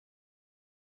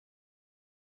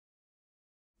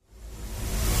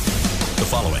The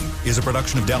following is a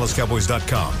production of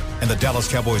DallasCowboys.com and the Dallas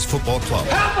Cowboys Football Club.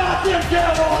 How about them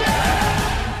Cowboys?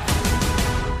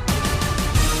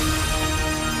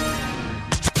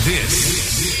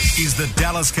 This is the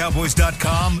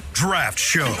DallasCowboys.com Draft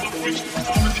Show.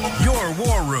 Your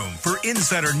war room for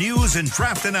insider news and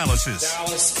draft analysis.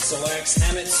 Dallas selects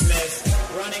Emmitt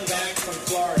Smith, running back from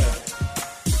Florida.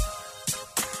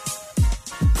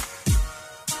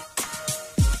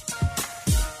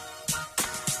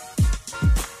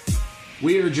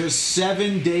 We are just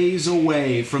 7 days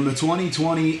away from the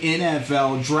 2020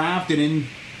 NFL Draft, and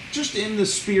in the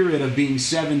spirit of being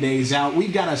 7 days out,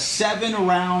 we've got a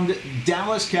 7-round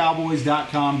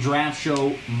DallasCowboys.com Draft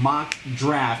Show mock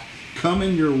draft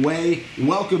coming your way.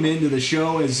 Welcome into the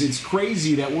show, as it's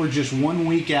crazy that we're just 1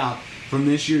 week out from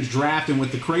this year's draft, and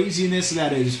with the craziness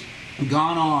that has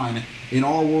gone on in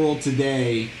our world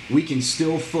today, we can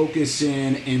still focus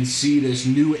in and see this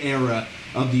new era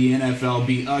of the NFL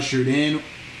be ushered in.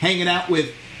 Hanging out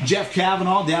with Jeff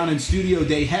Kavanaugh down in Studio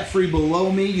Day Heffrey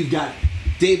below me. You've got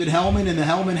David Hellman in the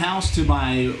Hellman house to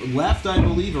my left, I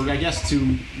believe, or I guess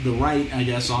to the right, I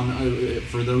guess, on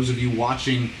for those of you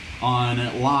watching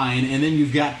online. And then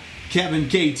you've got Kevin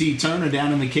KT Turner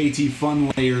down in the KT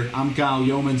Fun Layer. I'm Kyle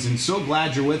Yeomans, and so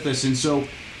glad you're with us. And so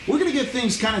we're going to get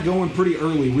things kind of going pretty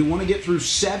early. We want to get through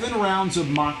 7 rounds of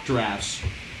mock drafts.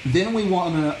 Then we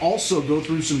want to also go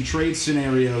through some trade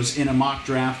scenarios in a mock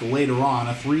draft later on,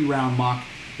 a 3-round mock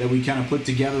that we kind of put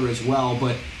together as well.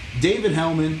 But David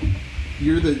Hellman,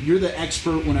 you're the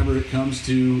expert whenever it comes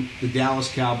to the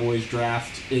Dallas Cowboys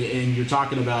draft, and you're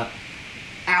talking about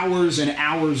hours and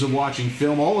hours of watching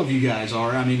film. All of you guys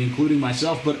are, I mean, including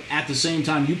myself, but at the same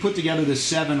time, you put together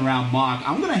this 7-round mock.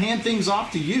 I'm going to hand things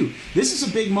off to you. This is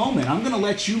a big moment. I'm going to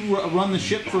let you run the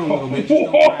ship for a little bit.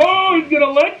 Oh, he's going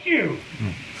to let you.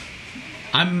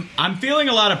 I'm feeling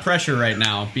a lot of pressure right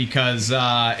now because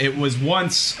it was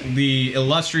once the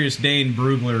illustrious Dane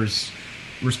Brugler's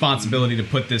responsibility to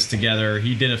put this together.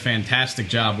 He did a fantastic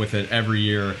job with it every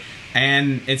year,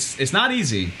 and it's not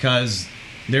easy because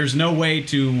there's no way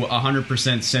to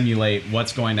 100% simulate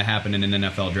what's going to happen in an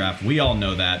NFL draft. We all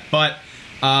know that, but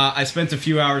I spent a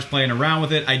few hours playing around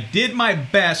with it. I did my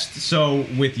best, so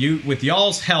with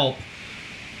y'all's help,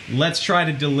 let's try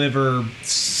to deliver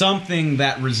something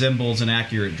that resembles an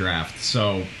accurate draft.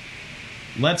 So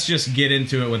let's just get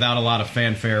into it without a lot of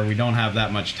fanfare. We don't have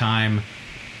that much time.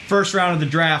 First round of the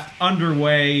draft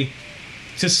underway.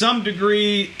 To some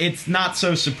degree, it's not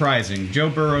so surprising. Joe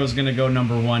Burrow is going to go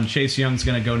number 1. Chase Young's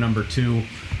going to go number 2.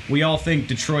 We all think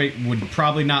Detroit would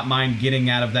probably not mind getting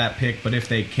out of that pick, but if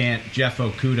they can't, Jeff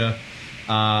Okudah.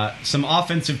 Some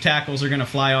offensive tackles are going to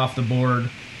fly off the board.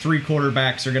 3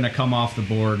 quarterbacks are going to come off the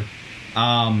board.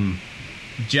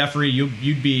 Jeffrey,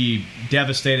 you'd be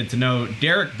devastated to know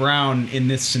Derek Brown in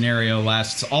this scenario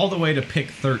lasts all the way to pick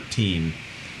 13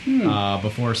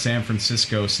 before San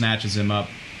Francisco snatches him up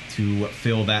to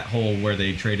fill that hole where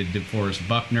they traded DeForest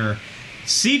Buckner.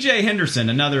 C.J. Henderson,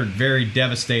 another very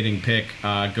devastating pick,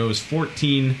 goes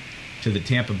 14 to the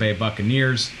Tampa Bay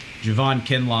Buccaneers. Javon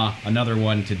Kinlaw, another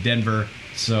one to Denver.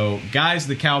 So, guys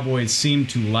the Cowboys seem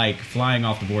to like flying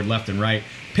off the board left and right.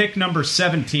 Pick number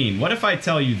 17. What if I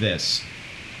tell you this?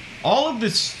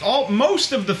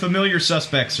 Most of the familiar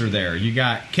suspects are there. You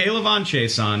got K'Lavon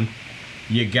Chaisson.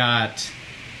 You got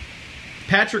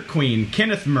Patrick Queen,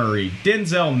 Kenneth Murray,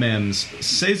 Denzel Mims,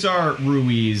 Cesar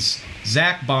Ruiz,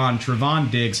 Zach Bond, Trevon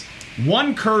Diggs.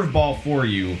 One curveball for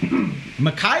you.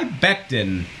 Mekhi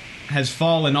Becton has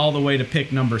fallen all the way to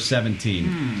pick number 17.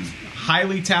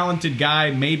 Highly talented guy.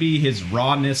 Maybe his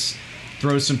rawness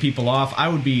throws some people off. I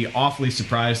would be awfully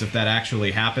surprised if that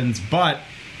actually happens, but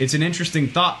it's an interesting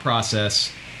thought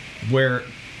process where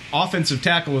offensive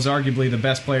tackle is arguably the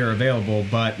best player available,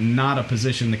 but not a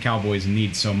position the Cowboys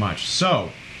need so much.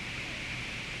 So,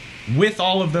 with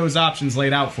all of those options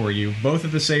laid out for you, both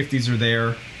of the safeties are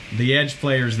there, the edge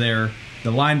players there,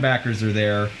 the linebackers are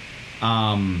there.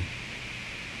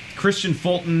 Christian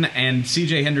Fulton and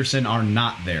C.J. Henderson are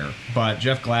not there, but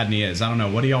Jeff Gladney is. I don't know.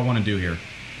 What do y'all want to do here?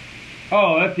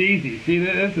 Oh, that's easy. See,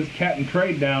 this is cat and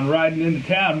trade down riding into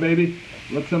town, baby.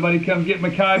 Let somebody come get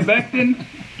Mekhi Becton.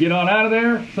 Get on out of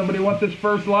there. Somebody want this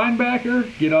first linebacker.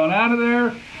 Get on out of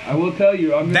there. I will tell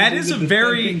you. That is a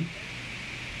very...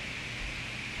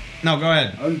 No, go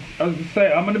ahead. I was going to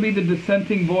say, I'm going to be the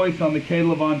dissenting voice on the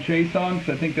K'Lavon Chaisson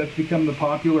because I think that's become the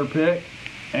popular pick.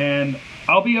 And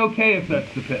I'll be okay if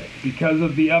that's the pick because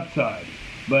of the upside.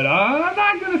 But I'm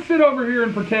not going to sit over here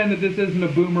and pretend that this isn't a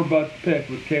boomer bust pick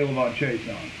with K'Lavon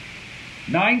Chaisson.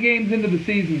 9 games into the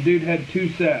season, dude had 2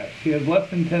 sacks. He has less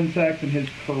than 10 sacks in his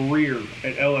career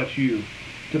at LSU.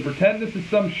 To pretend this is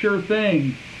some sure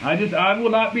thing, I will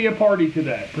not be a party to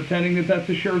that, pretending that that's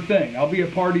a sure thing. I'll be a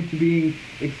party to being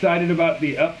excited about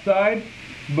the upside,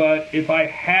 but if I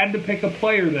had to pick a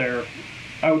player there,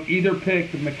 I would either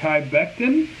pick Mekhi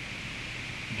Becton,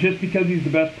 just because he's the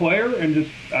best player, and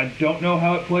just I don't know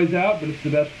how it plays out, but it's the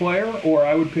best player, or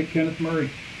I would pick Kenneth Murray.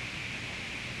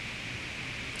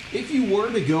 If you were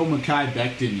to go Mekhi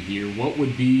Becton here, what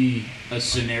would be a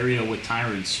scenario with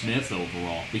Tyron Smith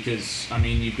overall? Because, I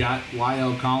mean, you've got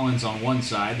La'el Collins on one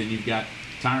side, then you've got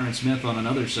Tyron Smith on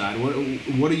another side.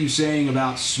 What are you saying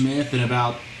about Smith and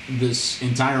about this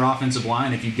entire offensive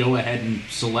line if you go ahead and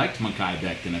select Mekhi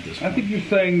Becton at this point? I think you're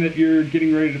saying that you're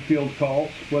getting ready to field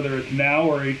calls, whether it's now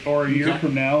or a year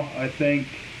from now. I think.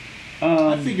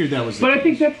 I figured that was the But case. I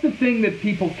think that's the thing that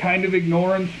people kind of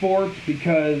ignore in sports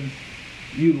because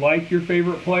you like your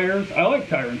favorite players. I like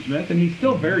Tyron Smith, and he's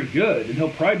still very good, and he'll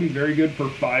probably be very good for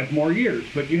 5 more years.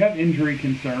 But you have injury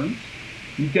concerns.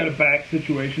 You've got a back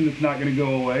situation that's not going to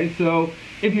go away. So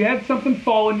if you had something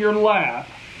fall in your lap,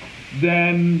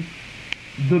 then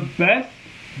the best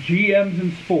GMs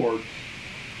in sports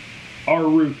are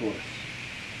ruthless.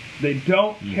 They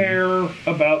don't care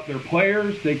about their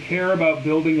players. They care about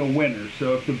building a winner.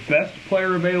 So if the best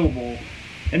player available,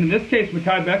 and in this case,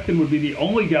 Mekhi Becton would be the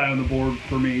only guy on the board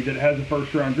for me that has a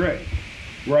first-round grade.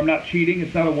 Where I'm not cheating,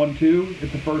 it's not a 1-2,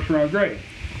 it's a first-round grade.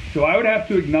 So I would have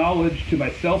to acknowledge to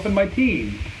myself and my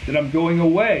team that I'm going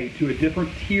away to a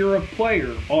different tier of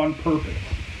player on purpose.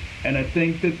 And I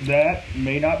think that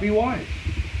may not be wise.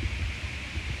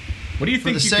 What do you For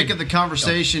think? the sake of the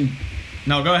conversation...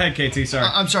 No, go ahead, KT. Sorry.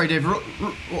 I'm sorry, Dave.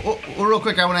 Real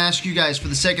quick, I want to ask you guys, for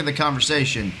the sake of the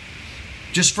conversation,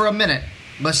 just for a minute,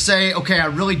 let's say, okay, I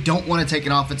really don't want to take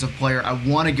an offensive player. I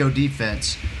want to go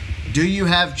defense. Do you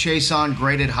have Chason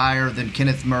graded higher than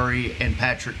Kenneth Murray and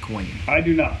Patrick Queen? I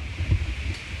do not.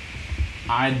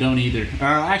 I don't either.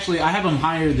 Actually, I have him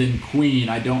higher than Queen.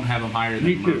 I don't have him higher than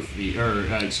Me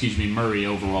too. Murray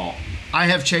overall. I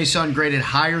have Chason graded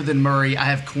higher than Murray. I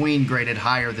have Queen graded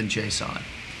higher than Chason.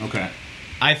 Okay.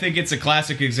 I think it's a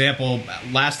classic example.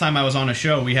 Last time I was on a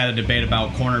show, we had a debate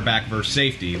about cornerback versus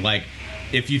safety. Like,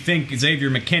 if you think Xavier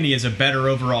McKinney is a better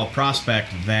overall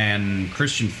prospect than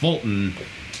Christian Fulton,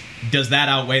 does that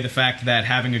outweigh the fact that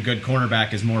having a good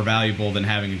cornerback is more valuable than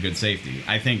having a good safety?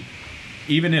 I think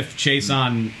even if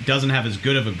Chason doesn't have as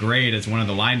good of a grade as one of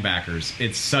the linebackers,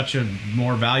 it's such a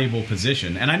more valuable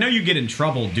position. And I know you get in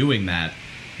trouble doing that,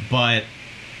 but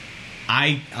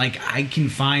I can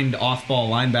find off-ball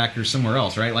linebackers somewhere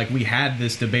else, right? Like, we had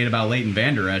this debate about Leighton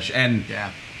Vander Esch, and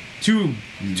to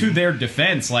their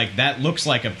defense, like, that looks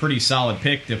like a pretty solid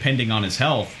pick depending on his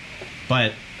health.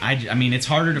 But I mean, it's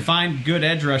harder to find good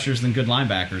edge rushers than good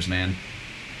linebackers, man.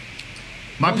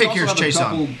 My pick here is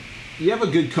Chason. You have a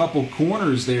good couple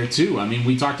corners there, too. I mean,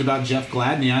 we talked about Jeff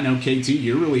Gladney. I know, KT,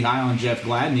 you're really high on Jeff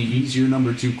Gladney. He's your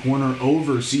number 2 corner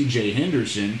over C.J.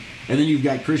 Henderson. And then you've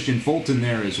got Christian Fulton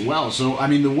there as well. So, I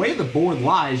mean, the way the board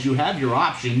lies, you have your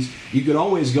options. You could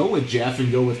always go with Jeff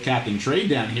and go with Captain Trey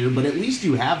down here, but at least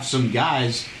you have some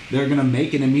guys that are going to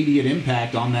make an immediate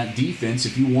impact on that defense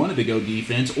if you wanted to go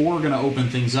defense, or going to open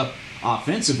things up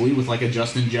offensively with like a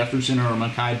Justin Jefferson or a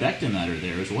Mekhi Becton that are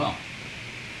there as well.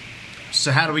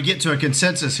 So how do we get to a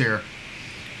consensus here?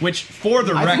 Which, for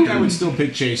the record, I think I would still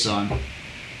pick Chason.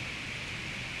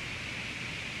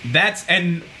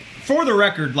 And for the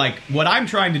record, like, what I'm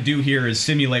trying to do here is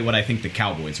simulate what I think the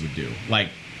Cowboys would do. Like,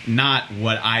 not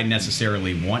what I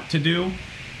necessarily want to do,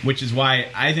 which is why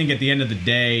I think at the end of the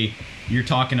day, you're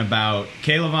talking about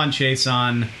K'Lavon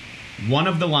Chason, one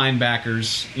of the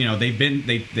linebackers. You know, they've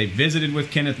visited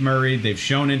with Kenneth Murray. They've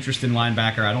shown interest in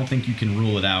linebacker. I don't think you can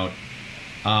rule it out.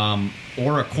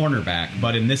 Or a cornerback.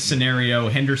 But in this scenario,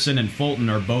 Henderson and Fulton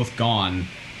are both gone.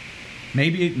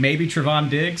 Maybe Trevon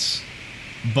Diggs,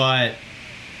 but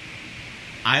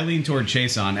I lean toward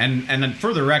Chason. And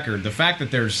for the record, the fact that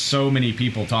there's so many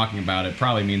people talking about it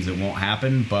probably means it won't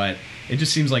happen, but it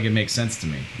just seems like it makes sense to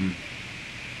me.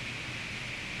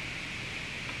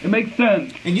 It makes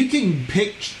sense. And you can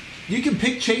pick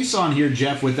Chason here,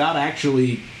 Jeff, without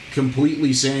actually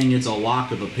completely saying it's a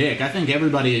lock of a pick. I think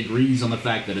everybody agrees on the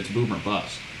fact that it's boom or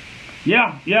bust.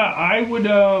 Yeah, I would.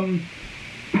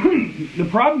 The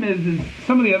problem is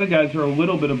some of the other guys are a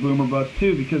little bit of boom or bust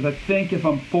too, because I think if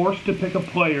I'm forced to pick a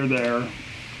player there,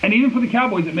 and even for the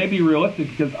Cowboys, it may be realistic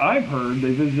because I've heard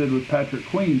they visited with Patrick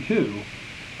Queen too.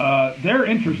 They're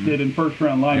interested in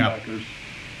first-round linebackers. Yep.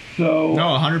 So no,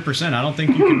 100%. I don't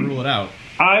think you can rule it out.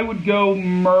 I would go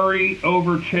Murray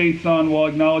over Chason while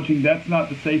acknowledging that's not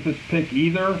the safest pick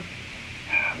either.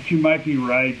 But you might be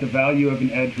right. The value of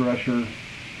an edge rusher.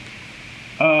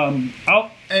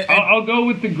 I'll go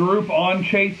with the group on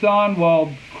Chason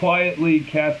while quietly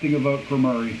casting a vote for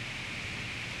Murray.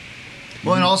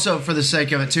 Well, and also for the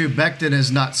sake of it too, Becton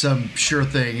is not some sure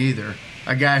thing either.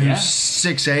 A guy who's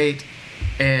 6'8"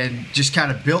 and just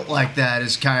kind of built like that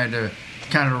is kind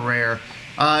of rare.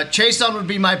 Chason would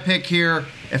be my pick here.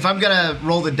 If I'm gonna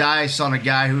roll the dice on a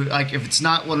guy who, like, if it's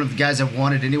not one of the guys I've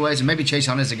wanted anyways, and maybe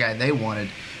Chason is a guy they wanted,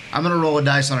 I'm gonna roll a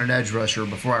dice on an edge rusher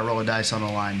before I roll a dice on a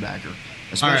linebacker,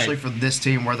 especially for this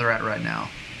team where they're at right now.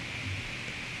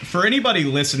 For anybody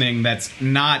listening that's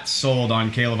not sold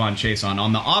on K'Lavon Chaisson,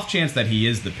 on the off chance that he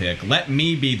is the pick, let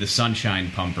me be the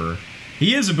sunshine pumper.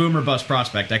 He is a boomer bust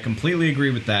prospect. I completely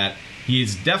agree with that. He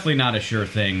is definitely not a sure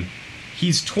thing.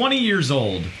 He's 20 years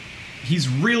old. He's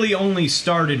really only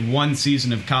started one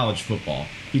season of college football.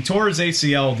 He tore his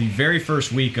ACL the very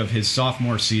first week of his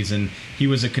sophomore season. He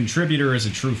was a contributor as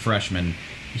a true freshman.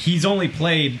 He's only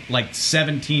played like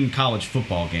 17 college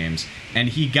football games, and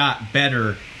he got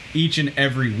better each and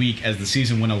every week as the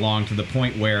season went along, to the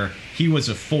point where he was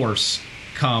a force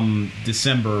come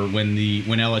December when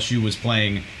LSU was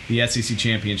playing the SEC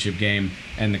championship game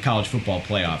and the college football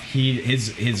playoff. He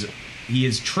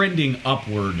is trending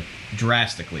upward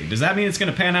drastically. Does that mean it's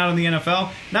going to pan out in the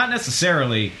NFL? Not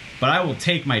necessarily, but I will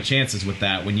take my chances with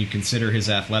that when you consider his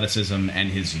athleticism and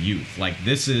his youth. Like,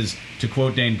 this is, to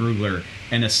quote Dane Brugler,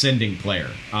 an ascending player.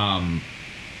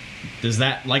 Does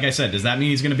that, like I said, does that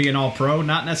mean he's going to be an all-pro?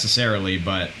 Not necessarily,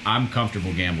 but I'm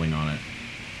comfortable gambling on it.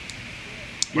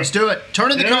 Let's do it.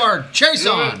 Turn in the card.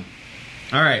 Chaisson.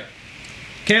 All right.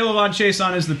 K'Lavon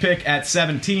Chaisson is the pick at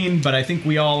 17, but I think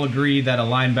we all agree that a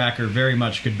linebacker very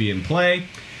much could be in play.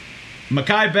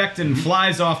 Mekhi Becton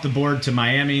flies off the board to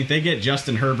Miami. They get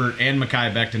Justin Herbert and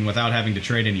Mekhi Becton without having to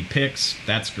trade any picks.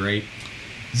 That's great.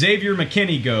 Xavier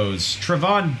McKinney goes.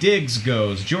 Trevon Diggs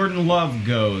goes. Jordan Love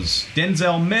goes.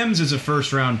 Denzel Mims is a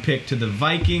first-round pick to the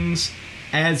Vikings,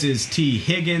 as is T.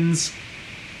 Higgins.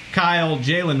 Kyle,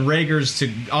 Jalen Reagor's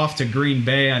off to Green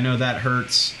Bay. I know that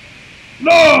hurts.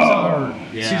 No!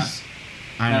 Yeah.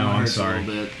 I know, I'm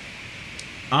sorry.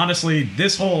 Honestly,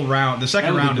 this whole round, the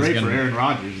second round is going to... for Aaron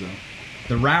Rodgers, though.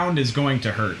 The round is going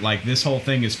to hurt. Like, this whole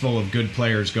thing is full of good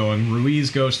players going. Ruiz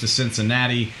goes to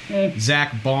Cincinnati.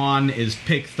 Zach Bond is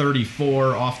pick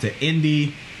 34 off to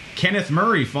Indy. Kenneth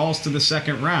Murray falls to the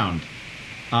second round.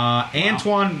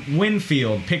 Antoine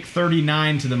Winfield, pick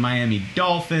 39 to the Miami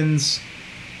Dolphins.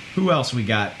 Who else we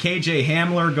got? KJ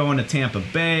Hamler going to Tampa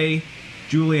Bay.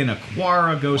 Julian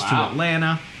Aquara goes to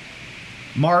Atlanta.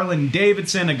 Marlon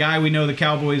Davidson, a guy we know the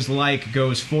Cowboys like,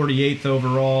 goes 48th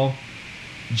overall.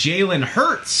 Jalen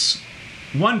Hurts,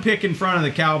 one pick in front of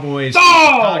the Cowboys,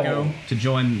 Chicago, to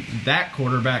join that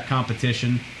quarterback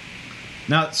competition.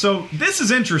 Now, so this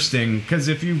is interesting, because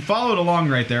if you followed along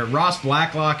right there, Ross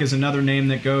Blacklock is another name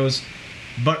that goes.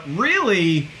 But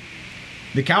really,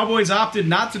 the Cowboys opted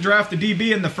not to draft a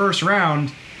DB in the first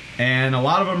round, and a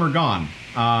lot of them are gone.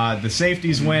 The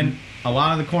safeties went, a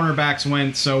lot of the cornerbacks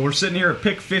went, so we're sitting here at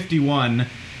pick 51.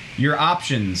 Your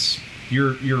options,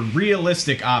 your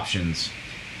realistic options.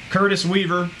 Curtis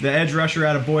Weaver, the edge rusher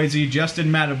out of Boise. Justin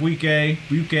Madubuike,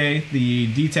 the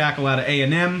D-tackle out of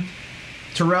A&M.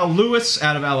 Terrell Lewis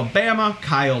out of Alabama.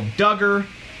 Kyle Duggar.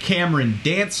 Cameron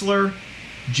Dantzler.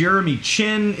 Jeremy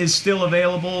Chin is still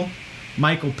available.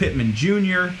 Michael Pittman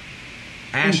Jr.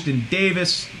 Ashton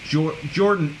Davis.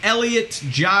 Jordan Elliott.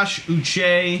 Josh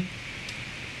Uche.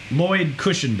 Lloyd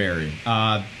Cushenberry.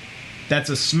 That's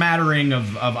a smattering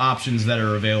of options that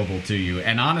are available to you.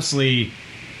 And honestly,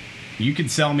 you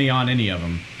could sell me on any of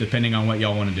them, depending on what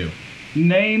y'all want to do.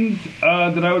 Names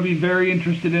that I would be very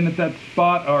interested in at that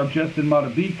spot are Justin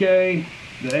Madubuike,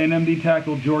 the A&M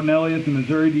D-tackle, Jordan Elliott, the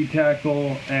Missouri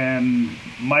D-tackle, and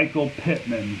Michael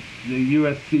Pittman, the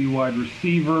USC wide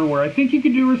receiver, where I think you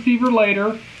could do receiver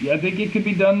later. Yeah, I think it could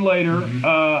be done later.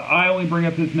 I only bring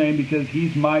up his name because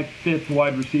he's my fifth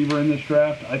wide receiver in this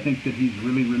draft. I think that he's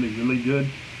really, really, really good.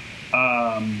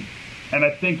 And I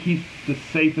think he's the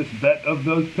safest bet of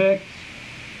those picks.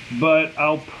 But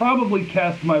I'll probably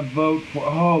cast my vote for,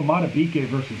 Madubuike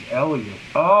versus Elliott.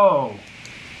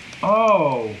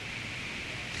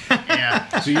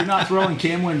 Yeah. So you're not throwing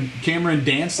Cameron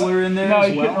Dantzler in there No,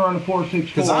 as he well? couldn't run a 4.64.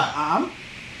 Because I'm...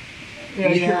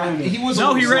 Yeah, he was.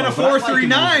 No, he ran a slow, but I like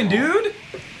him 4.39, overall. dude.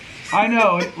 I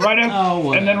know. Right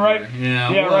after, and then right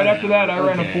after that, I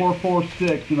ran a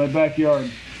 4.46 in my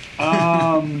backyard.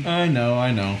 I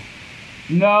know.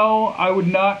 No, I would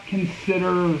not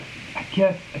consider. I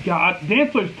guess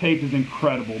Dantzler's tape is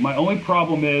incredible. My only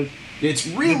problem is it's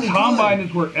really the combine good.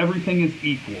 is where everything is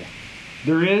equal.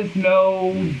 There is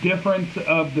no difference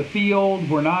of the field.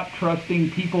 We're not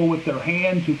trusting people with their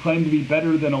hands who claim to be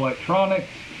better than electronics.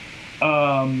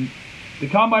 The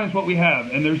combine is what we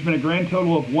have, and there's been a grand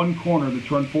total of one corner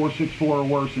that's run 4.64 or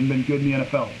worse and been good in the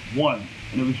NFL. One,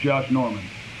 and it was Josh Norman.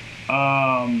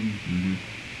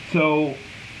 So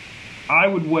I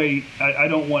would wait. I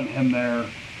don't want him there.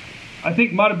 I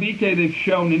think Madubuike they've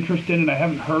shown interest in, and I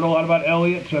haven't heard a lot about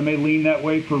Elliott, so I may lean that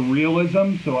way for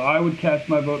realism. So I would cast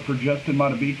my vote for Justin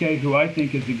Madubuike, who I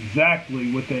think is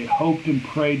exactly what they hoped and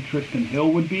prayed Tristan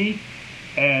Hill would be.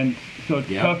 And so it's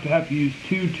tough to have to use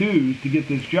 2 twos to get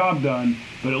this job done,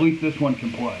 but at least this one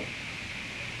can play.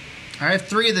 I have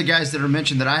 3 of the guys that are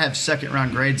mentioned that I have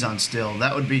second-round grades on still.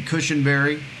 That would be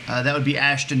Cushenberry, that would be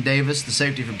Ashton Davis, the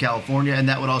safety from California, and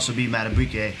that would also be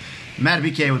Madubuike.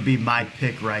 Madubuike would be my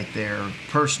pick right there.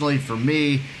 Personally, for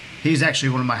me, he's actually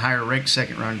one of my higher-ranked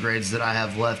second-round grades that I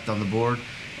have left on the board.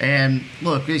 And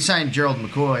look, they signed Gerald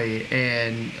McCoy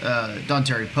and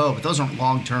Dontari Poe, but those aren't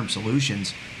long-term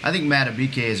solutions. I think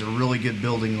Madubuike is a really good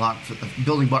building block for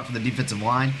the defensive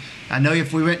line. I know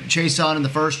if we went Chase on in the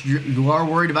first, you are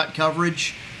worried about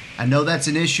coverage. I know that's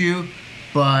an issue,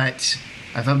 but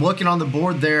if I'm looking on the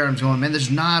board there, I'm going, man,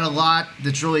 there's not a lot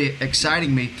that's really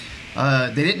exciting me.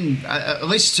 They didn't, at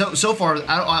least so far,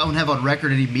 I don't have on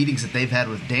record any meetings that they've had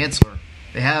with Dantzler.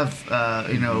 They have,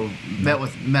 met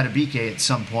with Madubuike at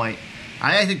some point.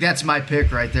 I think that's my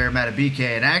pick right there, Madubuike,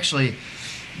 and actually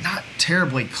not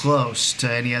terribly close to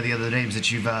any of the other names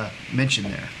that you've mentioned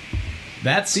there.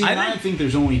 I think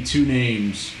there's only 2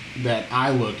 names that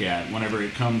I look at whenever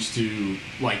it comes to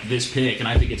like this pick, and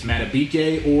I think it's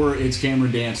Madubuike or it's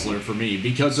Cameron Dantzler for me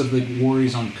because of the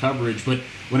worries on coverage. But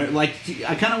when I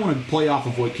kind of want to play off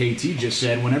of what KT just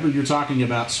said. Whenever you're talking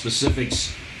about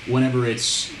specifics, whenever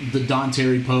it's the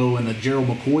Dontari Poe and the Gerald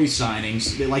McCoy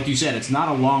signings, like you said, it's not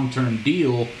a long-term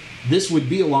deal. This would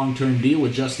be a long-term deal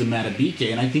with Justin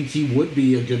Madubuike, and I think he would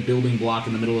be a good building block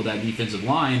in the middle of that defensive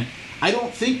line. I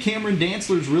don't think Cameron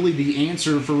Dantzler's really the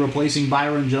answer for replacing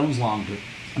Byron Jones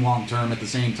long-term at the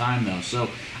same time, though. So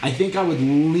I think I would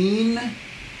lean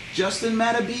Justin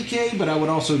Madubuike, but I would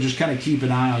also just kind of keep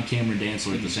an eye on Cameron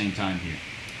Dantzler at the same time here.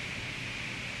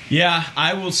 Yeah,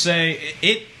 I will say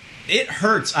it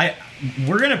hurts.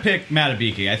 We're gonna pick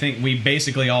Madubuike. I think we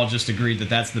basically all just agreed that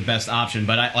that's the best option,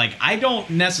 but I don't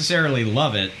necessarily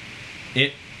love it.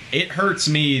 It hurts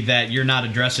me that you're not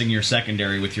addressing your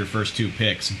secondary with your first 2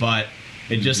 picks, but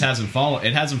it just hasn't fallen.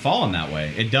 It hasn't fallen that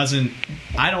way. It doesn't.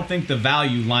 I don't think the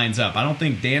value lines up. I don't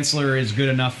think Dantzler is good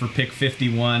enough for pick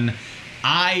 51.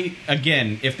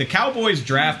 Again, if the Cowboys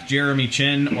draft Jeremy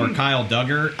Chinn or Kyle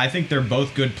Duggar, I think they're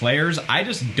both good players. I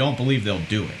just don't believe they'll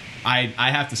do it. I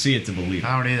have to see it to believe it.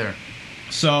 I don't either.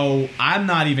 So I'm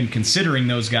not even considering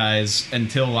those guys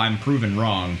until I'm proven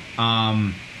wrong.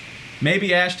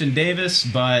 Maybe Ashton Davis,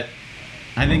 but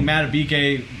I think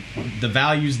Madubuike, the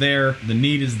value's there, the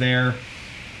need is there.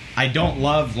 I don't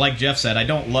love, like Jeff said, I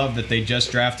don't love that they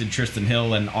just drafted Tristan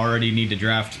Hill and already need to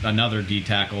draft another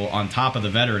D-tackle on top of the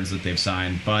veterans that they've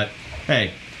signed. But,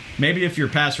 hey, maybe if your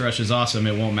pass rush is awesome,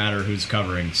 it won't matter who's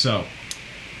covering. So,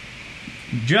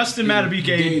 Justin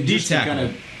Madubuike,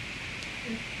 D-tackle.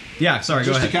 Yeah, sorry,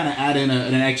 go ahead. Just to kind of add in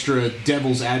an extra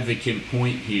devil's advocate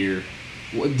point here,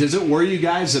 does it worry you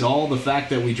guys at all, the fact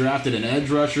that we drafted an edge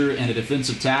rusher and a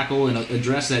defensive tackle and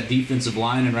addressed that defensive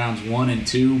line in rounds 1 and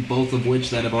 2, both of which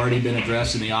that have already been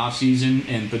addressed in the offseason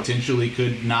and potentially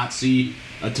could not see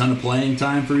a ton of playing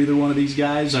time for either one of these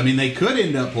guys? I mean, they could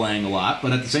end up playing a lot,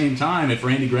 but at the same time, if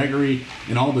Randy Gregory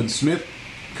and Aldon Smith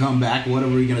come back, what are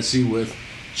we going to see with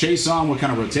Chase on? What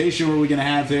kind of rotation are we going to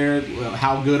have there?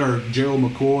 How good are Gerald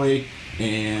McCoy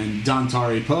and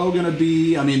Dontari Poe going to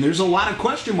be? I mean, there's a lot of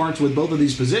question marks with both of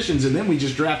these positions, and then we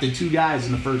just drafted 2 guys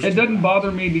in the first. It doesn't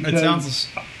bother me because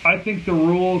I think the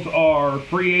rules are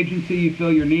free agency, you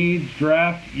fill your needs,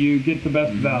 draft, you get the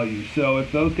best value. So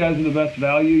if those guys are the best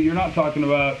value, you're not talking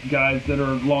about guys that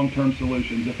are long-term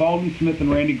solutions. If Aldon Smith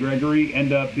and Randy Gregory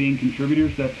end up being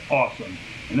contributors, that's awesome.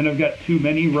 And then I've got too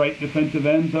many right defensive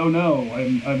ends. Oh, no.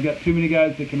 I've got too many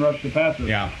guys that can rush the passer.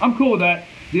 Yeah. I'm cool with that.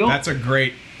 That's a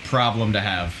great problem to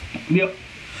have. Yep.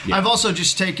 Yeah. I've also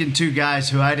just taken 2 guys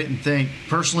who I didn't think,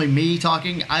 personally, me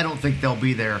talking, I don't think they'll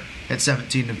be there at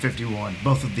 17 and 51,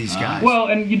 both of these guys. Well,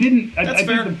 and you didn't. That's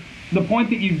fair. Think the point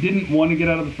that you didn't want to get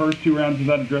out of the first 2 rounds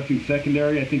without addressing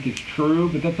secondary, I think is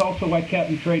true, but that's also why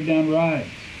Captain Trade Down rides.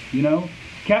 You know?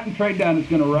 Captain Trade Down is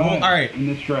going to ride in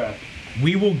this draft.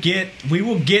 We will get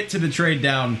to the trade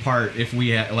down part if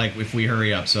we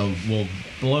hurry up. So we'll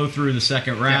blow through the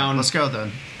second round. Yeah, let's go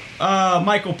then.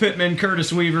 Michael Pittman,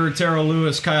 Curtis Weaver, Terrell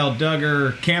Lewis, Kyle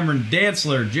Duggar, Cameron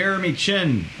Dantzler, Jeremy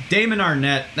Chinn, Damon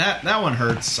Arnett. That one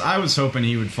hurts. I was hoping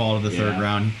he would fall to the third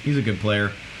round. He's a good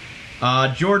player.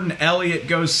 Jordan Elliott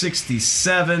goes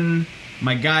 67.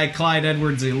 My guy Clyde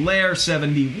Edwards-Helaire,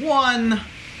 71.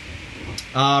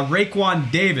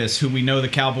 Raekwon Davis, who we know the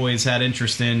Cowboys had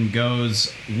interest in,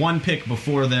 goes one pick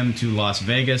before them to Las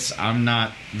Vegas. I'm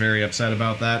not very upset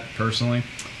about that, personally.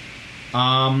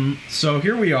 So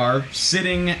here we are,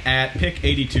 sitting at pick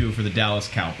 82 for the Dallas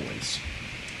Cowboys.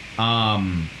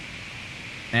 And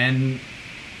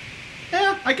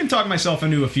yeah, I can talk myself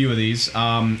into a few of these.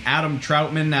 Adam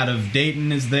Troutman out of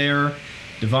Dayton is there.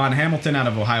 Devon Hamilton out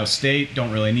of Ohio State.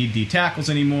 Don't really need D tackles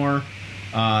anymore.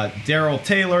 Darrell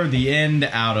Taylor, the end,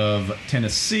 out of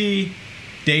Tennessee.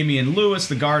 Damian Lewis,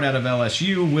 the guard, out of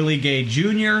LSU. Willie Gay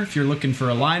Jr., if you're looking for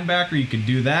a linebacker, you could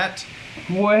do that.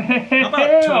 Well,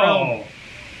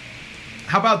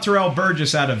 How about Terrell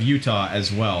Burgess out of Utah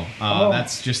as well?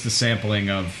 That's just a sampling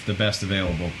of the best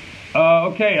available.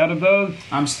 Okay, out of those,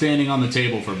 I'm standing on the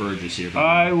table for Burgess here.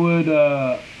 I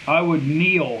would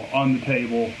kneel on the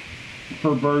table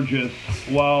for Burgess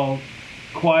while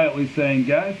quietly saying,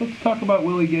 guys, let's talk about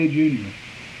Willie Gay Jr.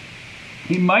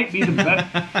 He might be the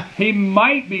best. He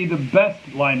might be the best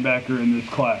linebacker in this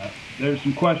class. There's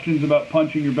some questions about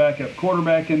punching your backup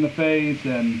quarterback in the face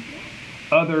and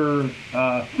other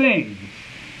things.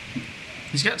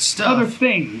 He's got stuff. Other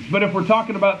things. But if we're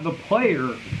talking about the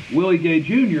player, Willie Gay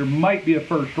Jr. might be a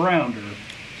first rounder.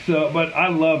 So, but I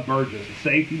love Burgess. A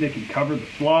safety that can cover the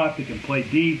slot, that can play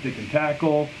deep, that can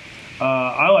tackle.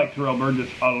 I like Terrell Burgess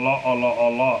a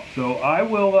lot. So I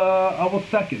will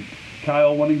second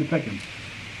Kyle wanting to pick him.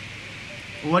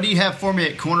 What do you have for me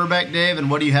at cornerback, Dave, and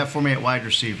what do you have for me at wide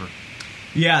receiver?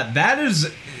 Yeah, that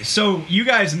is... So you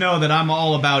guys know that I'm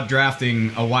all about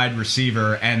drafting a wide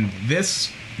receiver, and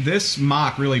this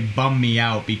mock really bummed me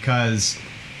out because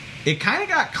it kind of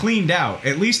got cleaned out,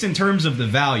 at least in terms of the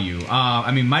value.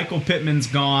 I mean, Michael Pittman's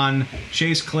gone.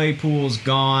 Chase Claypool's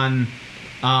gone.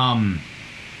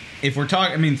 If we're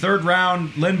talking, I mean, third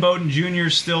round, Lynn Bowden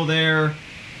Jr.'s still there.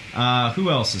 Who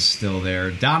else is still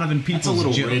there? Donovan Peoples. That's a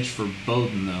little rich for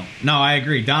Bowden, though. No, I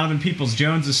agree. Donovan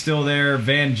Peoples-Jones is still there.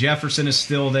 Van Jefferson is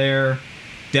still there.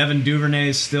 Devin Duvernay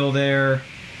is still there.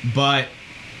 But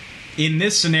in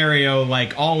this scenario,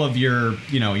 like, all of your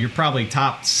probably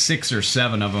top 6 or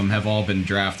 7 of them have all been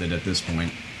drafted at this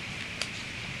point.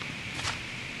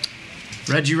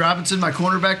 Reggie Robinson, my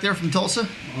cornerback there from Tulsa.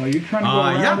 Oh, you're trying to go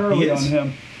around early on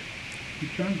him.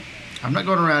 I'm not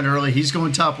going around early. He's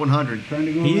going top 100. Trying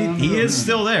to go He is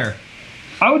still there.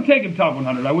 I would take him top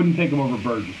 100. I wouldn't take him over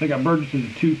Burgess. I got Burgess as a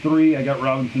 2-3. I got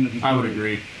Robinson as a 3. I would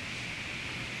agree.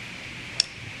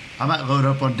 I might load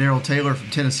up on Darrell Taylor from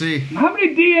Tennessee. How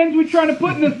many DNs we trying to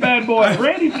put in this bad boy?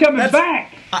 Randy's coming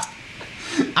back.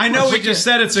 I know we just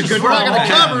said it's a good we're not going to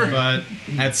cover, but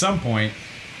at some point,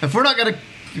 if we're not going to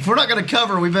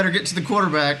cover, we better get to the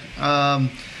quarterback. I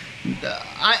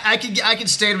can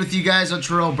stand with you guys on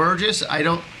Terrell Burgess. I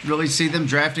don't really see them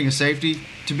drafting a safety,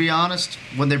 to be honest.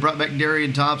 When they brought back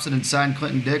Darian Thompson and signed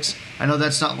Clinton Dix, I know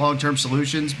that's not long-term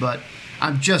solutions, but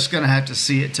I'm just going to have to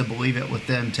see it to believe it with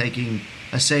them taking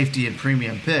a safety and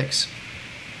premium picks.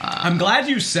 I'm glad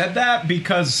you said that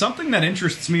because something that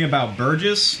interests me about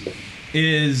Burgess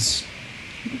is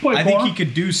I think he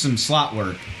could do some slot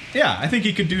work. Yeah, I think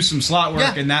he could do some slot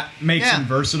work, and that makes him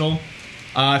versatile.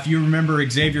 If you remember,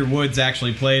 Xavier Woods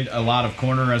actually played a lot of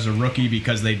corner as a rookie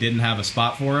because they didn't have a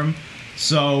spot for him.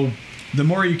 So the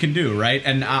more you can do, right?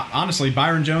 And honestly,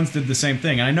 Byron Jones did the same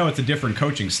thing. And I know it's a different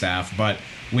coaching staff, but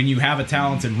when you have a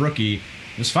talented rookie,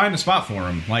 just find a spot for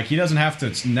him. Like, he doesn't have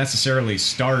to necessarily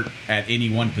start at any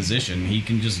one position. He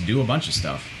can just do a bunch of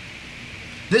stuff.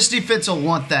 This defense will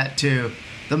want that, too.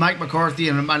 The Mike McCarthy,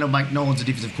 and I know Mike Nolan's a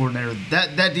defensive coordinator,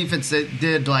 that defense that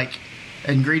did, like,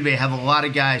 in Green Bay, have a lot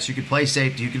of guys who could play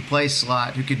safety, who could play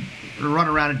slot, who could run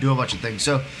around and do a bunch of things.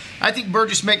 So I think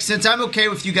Burgess makes sense. I'm okay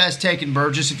with you guys taking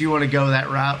Burgess if you want to go that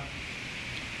route.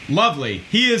 Lovely.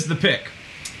 He is the pick.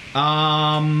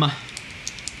 All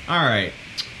right.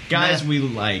 Guys we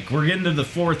like. We're getting to the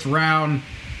 4th round.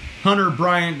 Hunter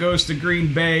Bryant goes to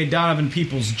Green Bay. Donovan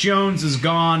Peoples-Jones is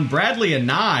gone. Bradley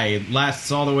Anae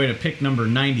lasts all the way to pick number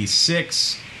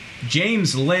 96.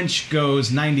 James Lynch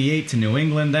goes 98 to New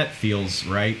England. That feels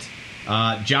right.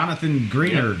 Jonathan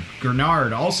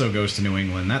Grenard also goes to New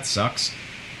England. That sucks.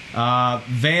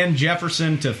 Van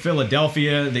Jefferson to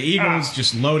Philadelphia. The Eagles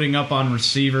just loading up on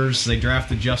receivers. They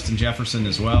drafted Justin Jefferson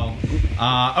as well.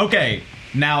 Okay,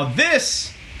 now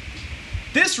this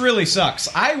really sucks.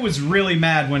 I was really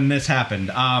mad when this happened.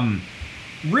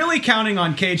 Really counting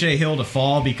on KJ Hill to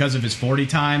fall because of his 40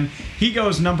 time. He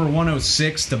goes number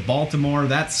 106 to Baltimore.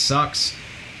 That sucks.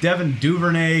 Devin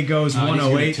Duvernay goes 108.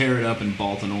 He's gonna tear it up in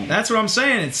Baltimore. That's what I'm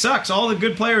saying. It sucks. All the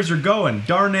good players are going.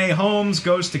 Darnay Holmes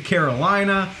goes to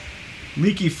Carolina.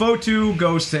 Leaky Fotu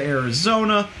goes to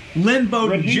Arizona. Lynn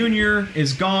Bowden Jr.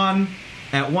 is gone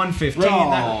at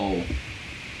 115.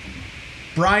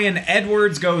 Brian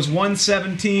Edwards goes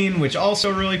 117, which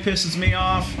also really pisses me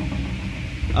off.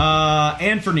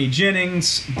 Anthony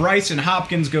Jennings. Bryson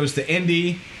Hopkins goes to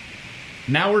Indy.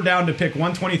 Now we're down to pick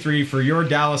 123 for your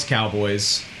Dallas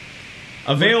Cowboys.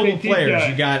 Available players.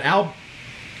 You got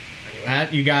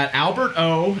Albert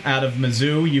O out of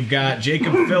Mizzou. You've got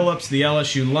Jacob Phillips, the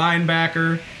LSU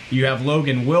linebacker. You have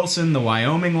Logan Wilson, the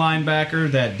Wyoming linebacker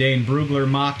that Dane Brugler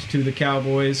mocked to the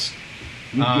Cowboys.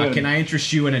 Can I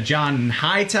interest you in a John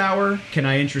Hightower? Can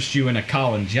I interest you in a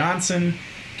Colin Johnson?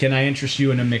 Can I interest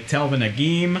you in a McTelvin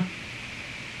Agim?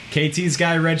 KT's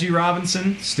guy, Reggie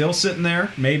Robinson, still sitting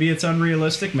there. Maybe it's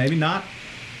unrealistic, maybe not.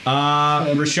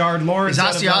 Rashard Lawrence. Is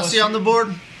Asiasi on the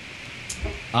board?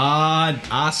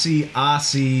 Asi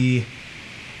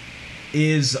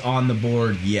is on the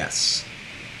board, yes.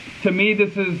 To me,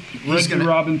 this is Reggie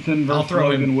Robinson versus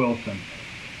Logan Wilson.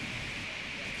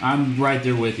 I'm right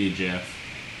there with you, Jeff.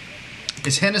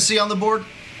 Is Hennessy on the board?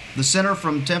 The center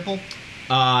from Temple?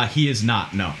 He is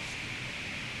not, no.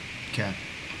 Okay.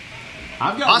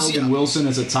 I've got Logan Wilson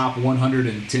as a top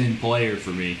 110 player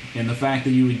for me. And the fact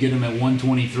that you would get him at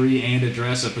 123 and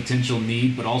address a potential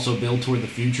need, but also build toward the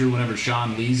future whenever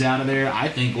Sean Lee's out of there, I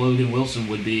think Logan Wilson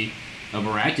would be a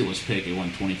miraculous pick at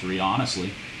 123,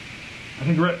 honestly.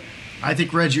 I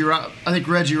think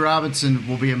Reggie Robinson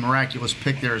will be a miraculous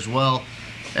pick there as well.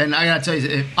 And I gotta tell you,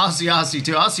 if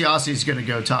Asiasi is going to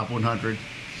go top 100.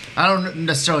 I don't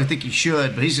necessarily think he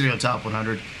should, but he's going to go top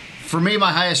 100. For me,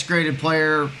 my highest graded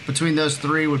player between those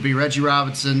three would be Reggie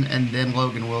Robinson and then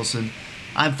Logan Wilson.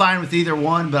 I'm fine with either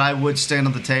one, but I would stand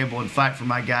on the table and fight for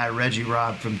my guy, Reggie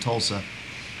Rob from Tulsa.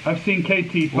 I've seen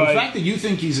KT fight. Well, the fact that you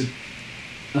think he's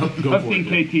I've seen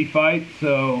KT fight,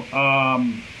 so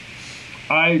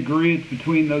I agree it's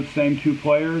between those same two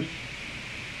players.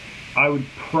 I would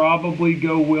probably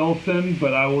go Wilson,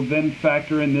 but I will then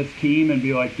factor in this team and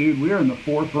be like, dude, we're in the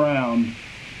 4th round,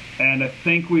 and I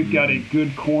think we've got a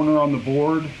good corner on the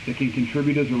board that can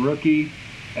contribute as a rookie,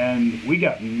 and we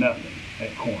got nothing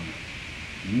at corner.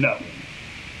 Nothing.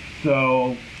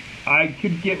 So I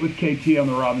could get with KT on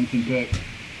the Robinson pick.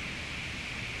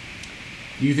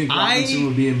 Do you think Robinson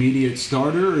would be an immediate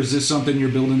starter, or is this something you're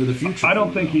building into the future? I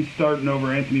don't think he's starting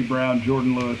over Anthony Brown,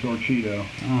 Jordan Lewis, or Cheeto.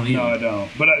 No, I don't.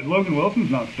 But Logan Wilson's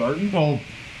not starting. Well,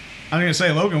 I'm going to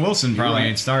say Logan Wilson probably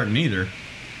ain't starting either.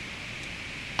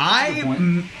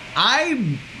 When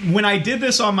I did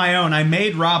this on my own, I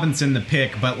made Robinson the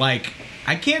pick, but like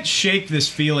I can't shake this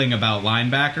feeling about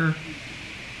linebacker.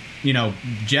 You know,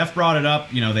 Jeff brought it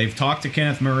up. You know, they've talked to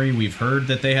Kenneth Murray. We've heard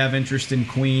that they have interest in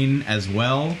Queen as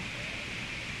well.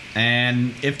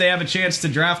 And if they have a chance to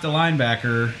draft a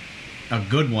linebacker, a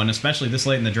good one, especially this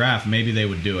late in the draft, maybe they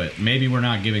would do it. Maybe we're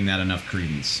not giving that enough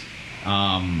credence.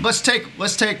 Let's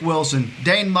take Wilson.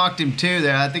 Dane mocked him too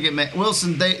there. I think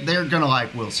Wilson. They're gonna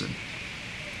like Wilson.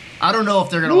 I don't know if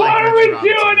they're gonna like. What are we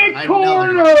doing at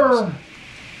corner?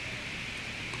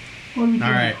 What are we doing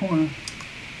at corner?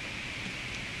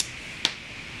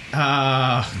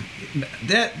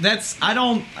 That's I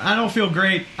don't feel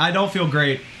great. I don't feel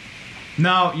great.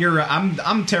 No, you're right.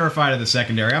 I'm terrified of the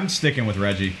secondary. I'm sticking with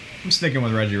Reggie. I'm sticking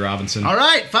with Reggie Robinson. All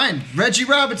right, fine. Reggie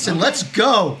Robinson. Okay. Let's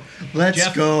go.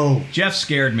 Let's go. Jeff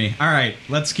scared me. All right,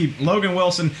 let's keep Logan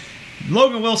Wilson.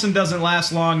 Logan Wilson doesn't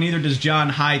last long. Neither does John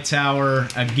Hightower.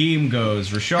 Agim goes.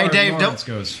 Rashard Lawrence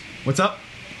goes. What's up?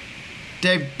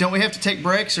 Dave, don't we have to take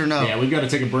breaks or no? Yeah, we've got to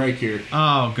take a break here.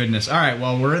 Oh, goodness. All right,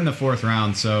 well, we're in the 4th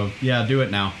round, so yeah, do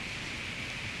it now.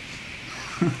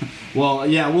 Well,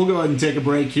 yeah, we'll go ahead and take a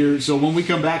break here. So when we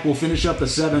come back, we'll finish up the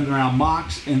 7th round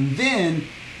mocks, and then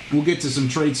we'll get to some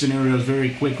trade scenarios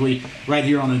very quickly right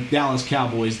here on the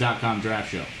DallasCowboys.com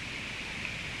Draft Show.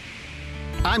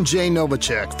 I'm Jay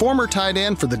Novacek, former tight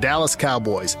end for the Dallas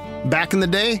Cowboys. Back in the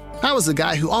day, I was the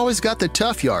guy who always got the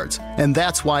tough yards, and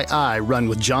that's why I run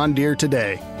with John Deere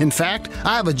today. In fact,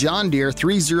 I have a John Deere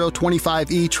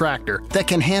 3025E tractor that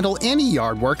can handle any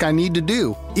yard work I need to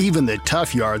do, even the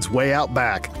tough yards way out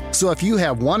back. So if you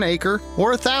have 1 acre or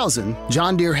 1,000,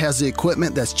 John Deere has the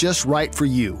equipment that's just right for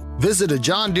you. Visit a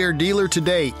John Deere dealer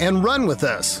today and run with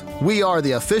us. We are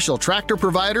the official tractor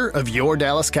provider of your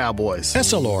Dallas Cowboys.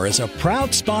 Essilor is a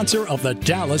proud sponsor of the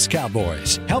Dallas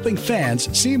Cowboys, helping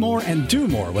fans see more and do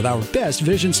more with our best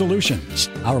vision solutions.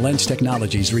 Our lens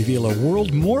technologies reveal a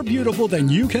world more beautiful than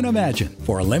you can imagine.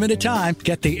 For a limited time,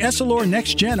 get the Essilor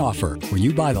Next Gen offer, where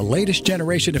you buy the latest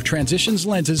generation of Transitions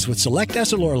lenses with select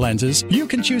Essilor lenses. You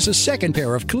can choose a second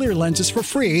pair of clear lenses for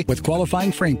free with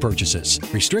qualifying frame purchases.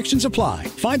 Restrictions apply.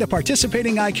 Find a a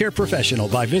participating eye care professional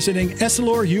by visiting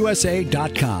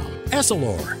EssilorUSA.com.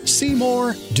 Essilor. See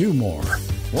more, do more.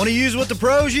 Want to use what the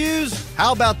pros use?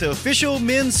 How about the official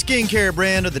men's skincare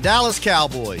brand of the Dallas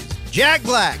Cowboys, Jack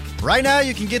Black? Right now,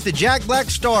 you can get the Jack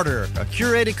Black Starter, a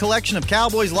curated collection of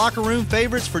Cowboys locker room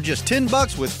favorites for just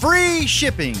 $10 with free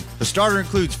shipping. The starter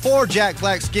includes 4 Jack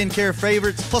Black skincare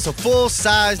favorites, plus a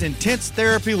full-sized intense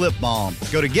therapy lip balm.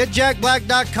 Go to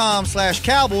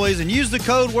getjackblack.com/Cowboys and use the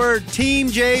code word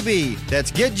TEAMJB.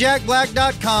 That's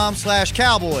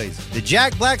getjackblack.com/Cowboys. The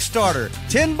Jack Black Starter,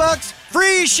 $10,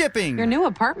 free shipping. Your new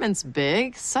apartment's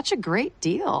big. Such a great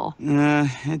deal.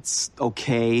 It's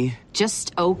okay.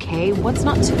 Just okay? What's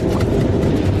not to...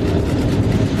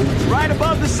 Right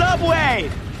above the subway!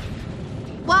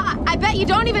 Well, I bet you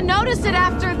don't even notice it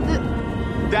after the...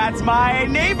 That's my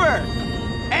neighbor,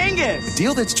 Angus. A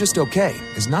deal that's just okay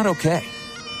is not okay.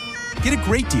 Get a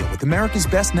great deal with America's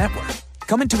Best Network.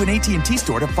 Come into an AT&T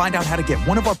store to find out how to get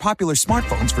one of our popular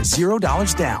smartphones for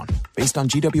 $0 down. Based on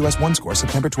GWS One score,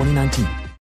 September 2019.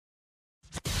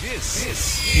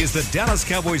 This is the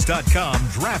DallasCowboys.com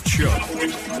Draft Show.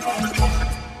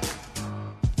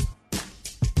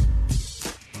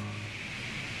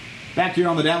 Back here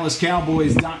on the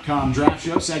DallasCowboys.com Draft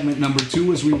Show, segment number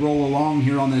 2 as we roll along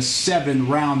here on this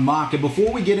 7-round mock. And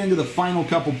before we get into the final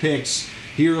couple picks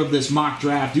here of this mock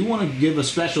draft, I do want to give a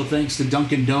special thanks to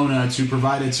Dunkin' Donuts, who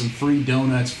provided some free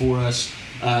donuts for us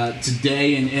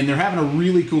today, and they're having a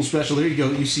really cool special. There you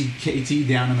go. You see KT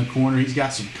down in the corner. He's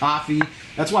got some coffee.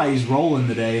 That's why he's rolling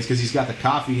today, is because he's got the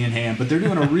coffee in hand. But they're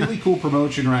doing a really cool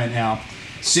promotion right now.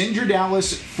 Send your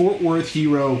Dallas Fort Worth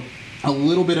hero a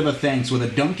little bit of a thanks with a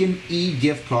Dunkin'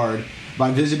 gift card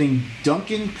by visiting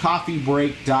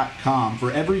DunkinCoffeeBreak.com.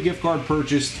 For every gift card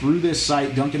purchase through this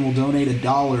site, Dunkin' will donate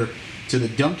 $1 to the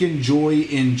Dunkin' Joy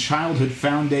in Childhood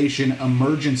Foundation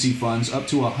emergency funds, up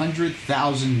to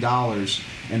 $100,000.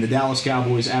 And the Dallas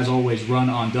Cowboys, as always, run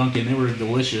on Dunkin'. They were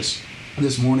delicious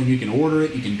this morning. You can order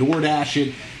it. You can DoorDash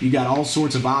it. You got all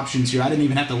sorts of options here. I didn't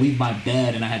even have to leave my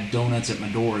bed, and I had donuts at my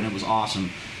door, and it was awesome.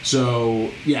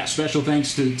 So, yeah, special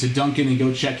thanks to Dunkin', and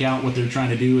go check out what they're trying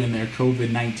to do in their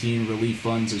COVID-19 relief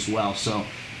funds as well. So,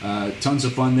 tons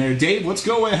of fun there. Dave, let's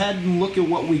go ahead and look at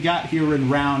what we got here in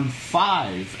round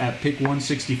 5 at pick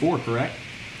 164, correct?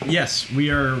 Yes,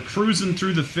 we are cruising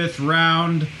through the 5th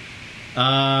round.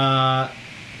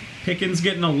 Pickens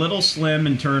getting a little slim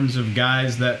in terms of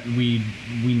guys that we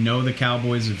know the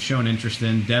Cowboys have shown interest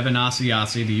in. Devin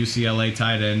Asiasi, the UCLA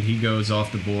tight end, he goes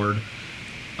off the board.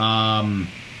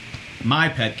 My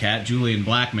pet cat, Julian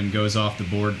Blackmon, goes off the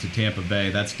board to Tampa Bay.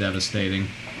 That's devastating.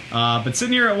 But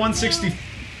sitting here at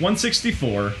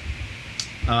 164,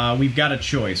 we've got a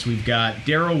choice. We've got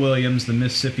Darrell Williams, the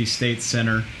Mississippi State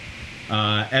center,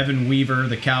 Evan Weaver,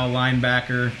 the Cal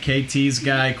linebacker, KT's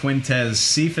guy, Quintez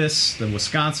Cephas, the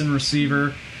Wisconsin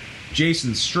receiver,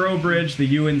 Jason Strowbridge,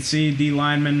 the UNC D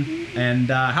lineman, and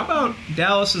how about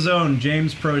Dallas's own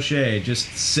James Prochet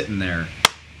just sitting there?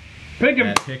 Pick him.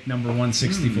 At pick number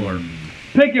 164.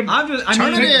 Pick him.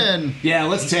 Turn it in. Yeah,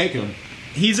 let's take him.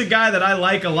 He's a guy that I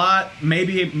like a lot.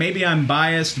 Maybe I'm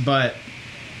biased, but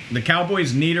the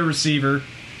Cowboys need a receiver.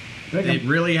 It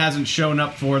really hasn't shown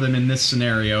up for them in this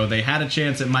scenario. They had a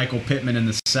chance at Michael Pittman in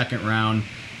the 2nd round.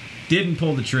 Didn't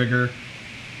pull the trigger.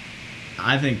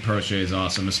 I think Prochet is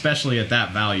awesome, especially at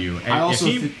that value.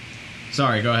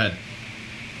 Sorry, go ahead.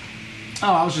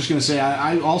 Oh, I was just going to say,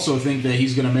 I also think that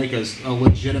he's going to make a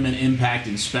legitimate impact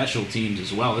in special teams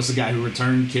as well. This is a guy who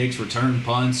returned kicks, returned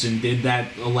punts, and did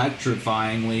that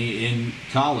electrifyingly in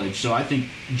college. So I think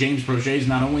James Prochet is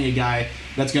not only a guy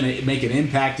that's going to make an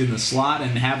impact in the slot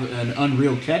and have an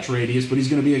unreal catch radius, but he's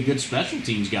going to be a good special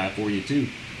teams guy for you, too.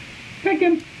 Pick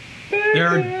him.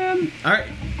 All right.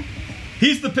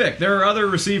 He's the pick. There are other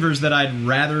receivers that I'd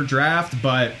rather draft,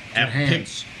 but at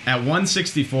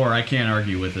 164, I can't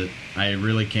argue with it. I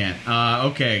really can't.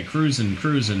 Okay, cruising.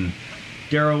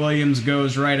 Darrell Williams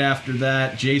goes right after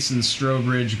that. Jason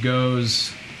Strowbridge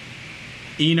goes.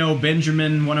 Eno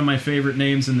Benjamin, one of my favorite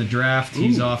names in the draft.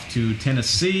 He's off to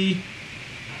Tennessee.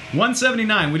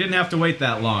 179. We didn't have to wait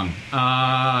that long.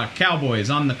 Cowboys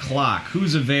on the clock.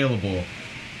 Who's available?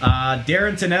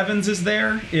 Darrington Evans is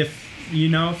there if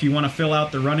you want to fill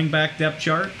out the running back depth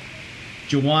chart.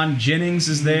 Jawan Jennings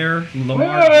is there.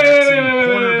 Lamar Jackson,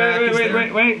 cornerback, is there.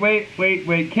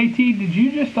 Wait. KT, did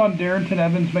you just on Darrington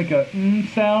Evans make a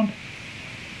sound?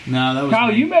 No, that was Kyle,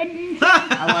 me. you made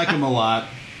I like him a lot.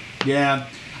 Yeah.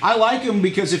 I like him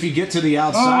because if you get to the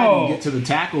outside and get to the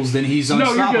tackles, then he's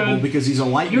unstoppable because he's a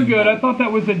lightning You're good. bolt. I thought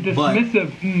that was a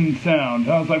dismissive sound.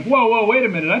 I was like, whoa, wait a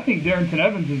minute. I think Darrington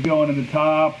Evans is going in the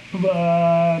top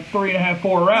 3.5,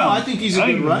 4 rounds. No, I think he's a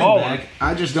good running back.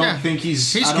 I just don't think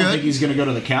he's. I don't think he's going to go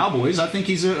to the Cowboys. I think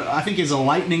he's a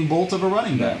lightning bolt of a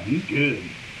running back. Yeah, he's good.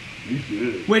 He's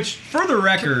good. Which, for the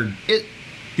record,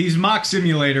 these mock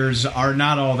simulators are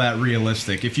not all that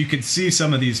realistic. If you could see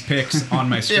some of these picks on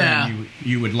my screen,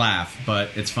 you would laugh, but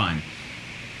it's fine.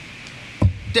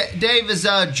 Dave, is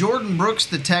Jordan Brooks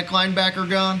the tech linebacker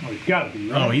gone? Oh, he's got to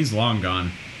be, right? Oh, he's long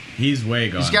gone. He's way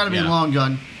gone. He's got to be long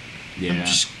gone. Yeah.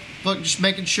 Just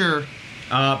making sure.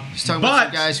 Just talking about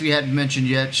some guys we hadn't mentioned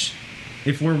yet.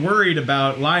 If we're worried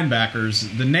about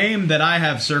linebackers, the name that I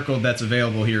have circled that's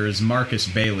available here is Marcus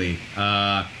Bailey,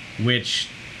 which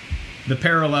the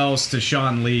parallels to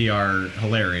Sean Lee are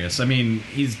hilarious. I mean,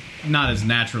 he's not as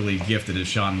naturally gifted as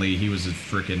Sean Lee. He was a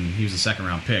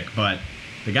second-round pick, but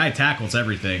the guy tackles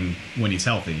everything when he's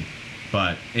healthy.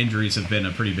 But injuries have been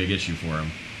a pretty big issue for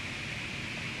him.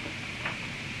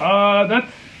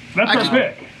 That's our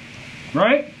pick,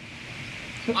 right?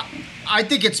 I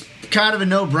think it's kind of a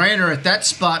no-brainer at that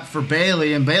spot for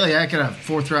Bailey, and Bailey I could have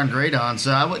 4th-round grade on,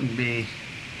 so I wouldn't be.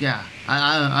 Yeah,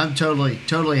 I'm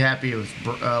totally happy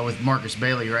with Marcus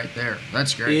Bailey right there.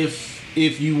 That's great.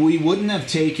 We wouldn't have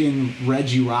taken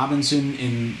Reggie Robinson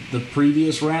in the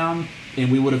previous round,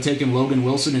 and we would have taken Logan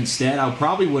Wilson instead, I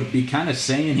probably would be kind of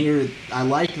saying here, I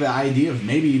like the idea of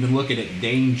maybe even looking at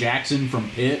Dane Jackson from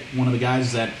Pitt, one of the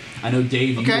guys that I know,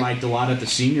 Dave, you liked a lot at the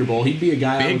Senior Bowl. He'd be a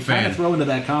guy I would kind of throw into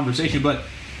that conversation. But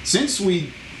since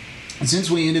we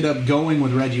ended up going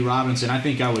with Reggie Robinson, I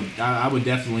think I would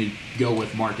definitely go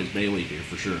with Marcus Bailey here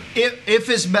for sure. If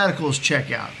his medicals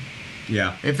check out.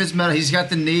 Yeah. If it's he's got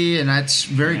the knee, and that's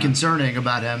very concerning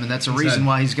about him, and that's a reason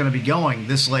why he's going to be going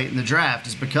this late in the draft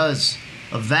is because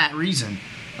of that reason.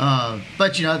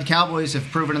 But the Cowboys have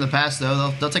proven in the past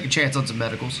though they'll take a chance on some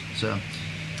medicals. So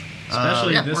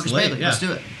especially this Marcus late. Bailey, let's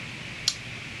do it.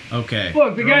 Okay.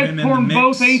 Look, the guy's torn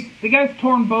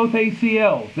both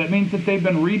ACLs. That means that they've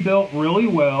been rebuilt really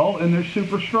well, and they're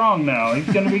super strong now.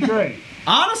 He's going to be great.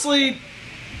 Honestly,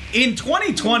 in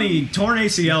 2020, torn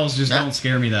ACLs just don't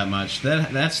scare me that much.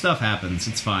 That stuff happens.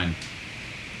 It's fine.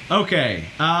 Okay.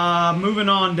 Moving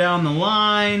on down the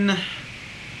line.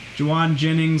 Juwan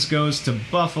Jennings goes to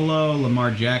Buffalo.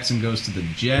 Lamar Jackson goes to the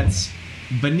Jets.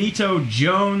 Benito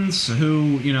Jones,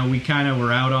 who, we kind of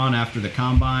were out on after the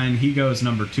Combine, he goes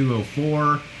number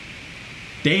 204.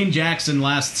 Dane Jackson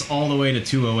lasts all the way to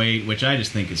 208, which I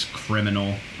just think is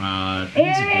criminal. He's a good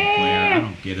player. I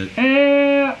don't get it.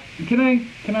 Can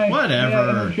I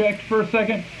Whatever. Interject for a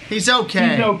second? He's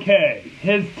okay. He's okay.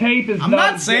 His tape is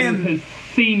not as good as his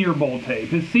Senior Bowl tape.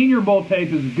 His Senior Bowl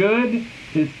tape is good.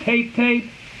 His tape,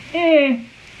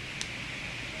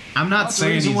 I'm not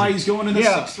saying the reason why he's going in the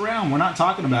 6th round. We're not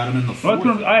talking about him in the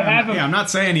 4th. I have him. Yeah, I'm not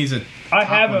saying he's a I top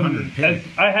have 100 him pick.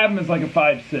 I have him as like a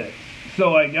 5-6.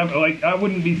 So I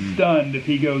wouldn't be stunned if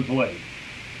he goes late.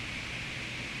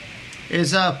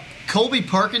 Is Colby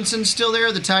Parkinson still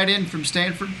there, the tight end from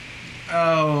Stanford?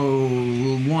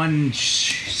 Oh, 1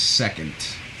 second.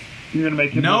 You're gonna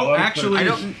make him no, actually, I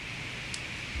don't.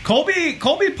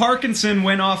 Colby Parkinson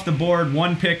went off the board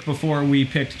 1 pick before we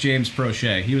picked James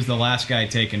Prochet. He was the last guy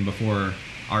taken before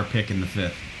our pick in the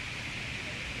 5th.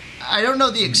 I don't know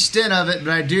the extent of it,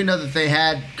 but I do know that they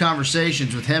had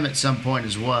conversations with him at some point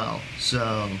as well.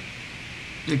 So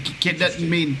it doesn't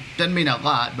mean a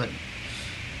lot, but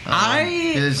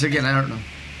again, I don't know.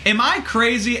 Am I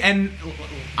crazy? And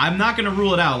I'm not going to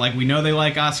rule it out. Like, we know they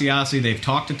like Asiasi. They've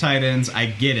talked to tight ends. I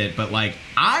get it. But,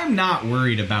 I'm not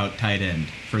worried about tight end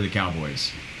for the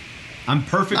Cowboys. I'm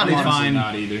perfectly fine.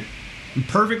 Not either. I'm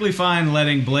perfectly fine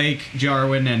letting Blake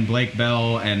Jarwin and Blake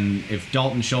Bell, and if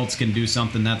Dalton Schultz can do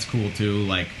something, that's cool too.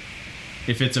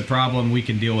 If it's a problem, we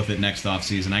can deal with it next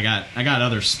offseason. I got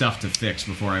other stuff to fix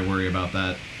before I worry about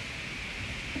that.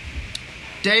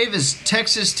 Dave, is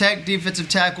Texas Tech defensive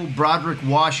tackle Broderick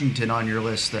Washington on your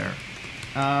list there?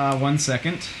 1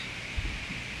 second.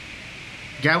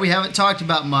 Guy we haven't talked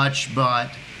about much,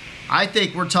 but I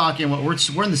think we're talking. We're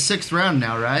in the 6th round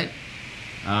now, right?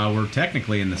 We're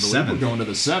technically in the 7th. We're going to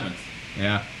the 7th.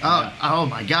 Yeah. Oh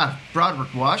my God,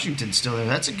 Broderick Washington's still there.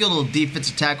 That's a good little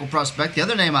defensive tackle prospect. The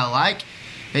other name I like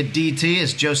at DT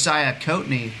is Josiah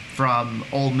Coatney from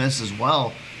Ole Miss as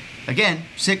well. Again,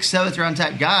 6th, 7th round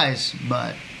type guys,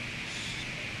 but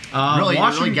really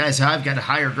guys I've got a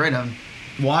higher grade on.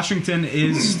 Washington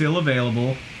is still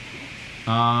available.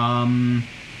 Braden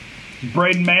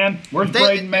Mann? Where's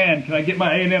Braden Mann? Can I get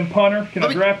my A&M punter? Can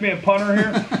I draft me a punter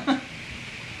here?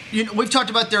 we've talked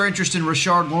about their interest in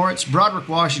Rashard Lawrence. Broderick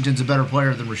Washington's a better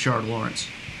player than Rashard Lawrence.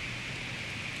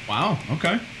 Wow.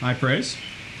 Okay. High praise.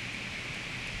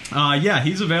 Yeah,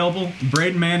 he's available.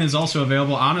 Braden Mann is also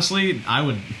available. Honestly, I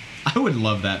would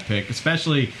love that pick,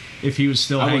 especially if he was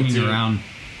still hanging around.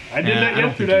 I did that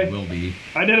yesterday. I don't think he will be.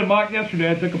 I did a mock yesterday.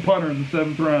 I took a punter in the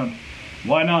 7th round.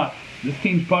 Why not? This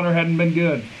team's punter hadn't been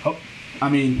good. Oh. I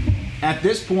mean, at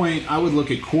this point, I would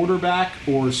look at quarterback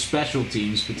or special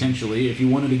teams, potentially, if you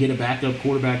wanted to get a backup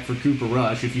quarterback for Cooper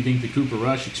Rush. If you think the Cooper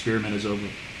Rush experiment is over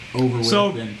with,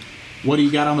 then what do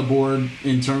you got on the board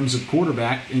in terms of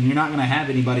quarterback? And you're not going to have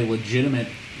anybody legitimate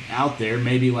out there,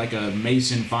 maybe like a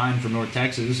Mason Fine from North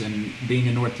Texas, and being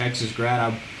a North Texas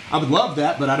grad, I would love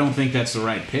that, but I don't think that's the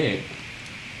right pick.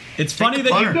 It's funny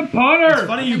that It's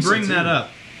funny you bring that up.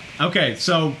 Okay,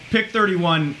 so pick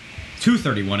 31,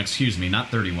 231, excuse me, not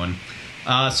 31.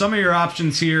 Some of your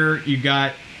options here, you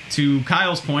got, to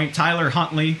Kyle's point, Tyler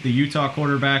Huntley, the Utah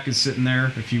quarterback, is sitting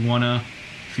there if you wanna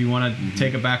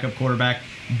take a backup quarterback.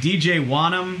 DJ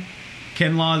Wanham,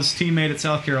 Ken Law's teammate at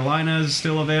South Carolina, is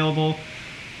still available.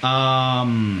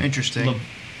 Interesting.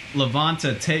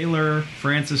 Levanta Taylor,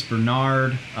 Francis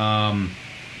Bernard,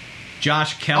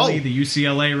 Josh Kelly, the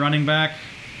UCLA running back.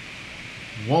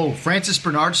 Whoa, Francis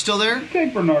Bernard's still there?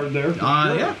 Take Bernard there.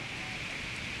 Yeah.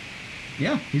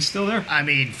 Yeah, he's still there. I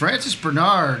mean, Francis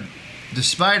Bernard,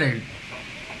 despite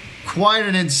quite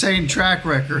an insane track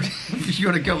record, if you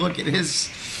want to go look at his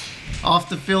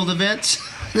off-the-field events,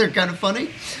 they're kind of funny.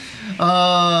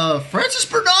 Francis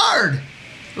Bernard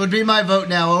would be my vote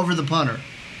now over the punter.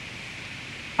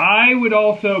 I would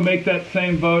also make that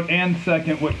same vote and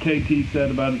second what KT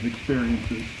said about his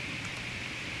experiences.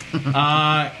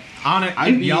 On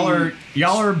it,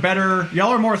 y'all are better. Y'all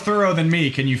are more thorough than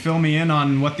me. Can you fill me in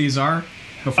on what these are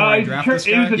before I draft this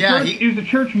guy? He was a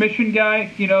church mission guy.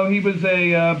 You know, he was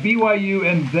a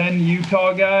BYU and then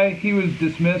Utah guy. He was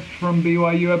dismissed from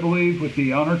BYU, I believe, with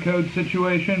the honor code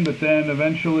situation. But then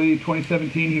eventually,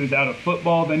 2017, he was out of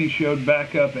football. Then he showed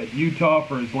back up at Utah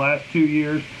for his last 2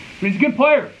 years. But he's a good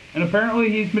player, and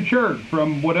apparently he's matured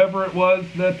from whatever it was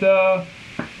that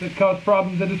caused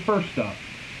problems at his first stop.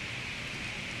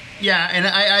 Yeah, and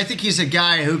I think he's a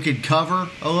guy who could cover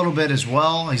a little bit as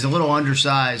well. He's a little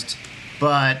undersized,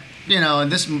 but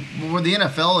and this where the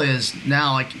NFL is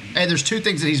now, like, hey, there's two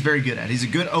things that he's very good at. He's a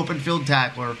good open field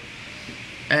tackler,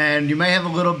 and you may have a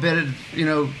little bit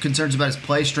of concerns about his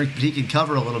play strength, but he can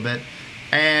cover a little bit.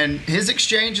 And his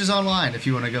exchange is online if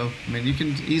you want to go. I mean, you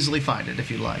can easily find it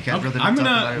if you like. I'd rather not talk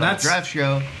about it on the draft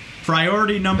show.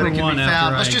 Priority number one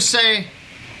after Let's just say,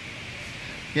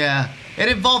 yeah. It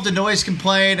involved a noise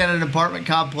complaint at an apartment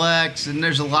complex, and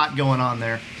there's a lot going on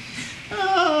there.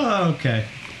 Oh, okay.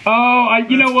 Oh,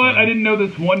 you know what? I didn't know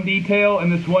this one detail,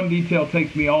 and this one detail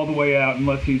takes me all the way out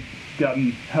unless he's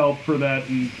gotten help for that,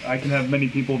 and I can have many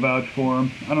people vouch for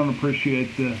him. I don't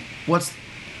appreciate the...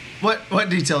 What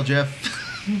detail, Jeff?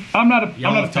 I'm not a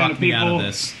fan of people. Out of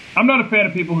this. I'm not a fan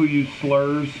of people who use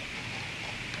slurs.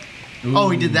 Oh,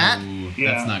 he did that?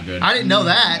 Yeah. That's not good. I didn't know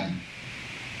that.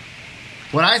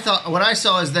 What I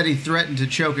saw is that he threatened to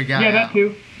choke a guy. Yeah, that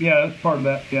too. Yeah, that's part of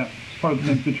that. Yeah, it's part of the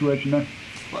same situation there.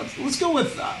 Let's go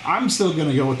with. I'm still going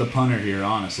to go with the punter here.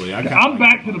 Honestly, I'm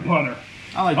back to the punter.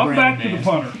 I'm back to the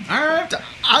punter. All right,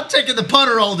 I'm taking the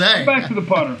punter all day. I'm back to the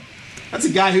punter. That's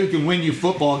a guy who can win you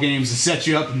football games and set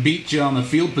you up and beat you on the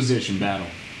field position battle.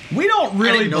 We don't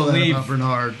really believe that about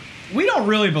Bernard. We don't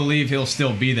really believe he'll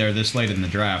still be there this late in the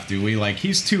draft, do we? Like,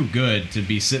 he's too good to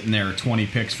be sitting there 20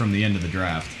 picks from the end of the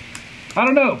draft. I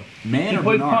don't know. Man he or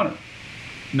plays Bernard? punter.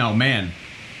 No, man.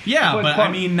 Yeah, but punter. I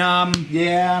mean,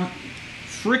 yeah.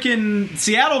 Freaking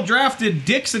Seattle drafted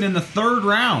Dixon in the 3rd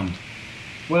round.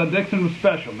 Well, Dixon was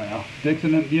special now.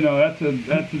 Dixon, that's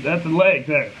a leg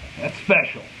there. That's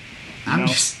special. I'm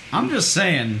just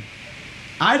saying.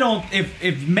 I don't.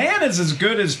 If Man is as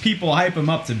good as people hype him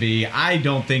up to be, I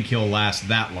don't think he'll last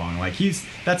that long. Like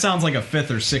that sounds like a 5th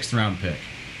or 6th round pick.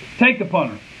 Take the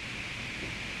punter.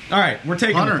 All right, we're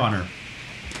taking the punter.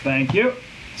 Thank you.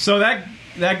 So that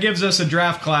gives us a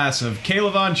draft class of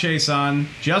Kayvon Chaisson,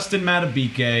 Justin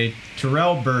Matabike,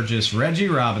 Terrell Burgess, Reggie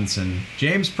Robinson,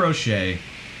 James Prochet,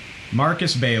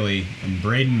 Marcus Bailey, and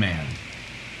Braden Mann.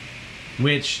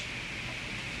 Which,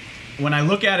 when I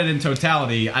look at it in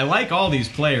totality, I like all these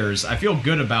players. I feel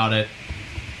good about it.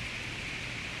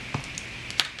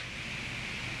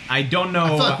 I don't know.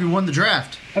 I thought we won the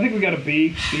draft. I think we got a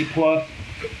B plus.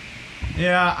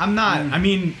 Yeah, I'm not. I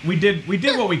mean, we did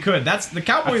what we could. That's the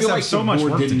Cowboys have so much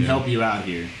work to do. Didn't help you out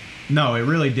here. No, it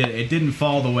really did. It didn't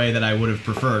fall the way that I would have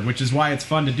preferred, which is why it's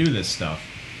fun to do this stuff.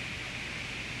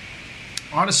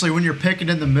 Honestly, when you're picking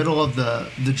in the middle of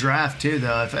the draft too,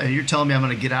 though, if you're telling me I'm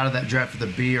going to get out of that draft with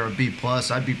a B or a B+,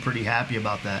 I'd be pretty happy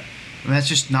about that. I mean, that's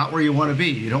just not where you want to be.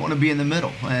 You don't want to be in the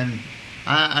middle. And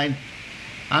I'm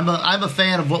a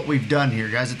fan of what we've done here,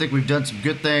 guys. I think we've done some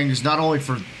good things, not only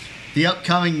for the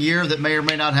upcoming year that may or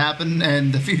may not happen,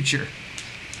 and the future.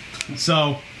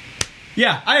 So,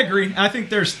 yeah, I agree. I think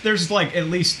there's like at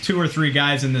least 2 or 3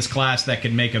 guys in this class that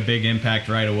could make a big impact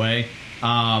right away.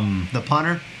 The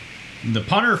punter? The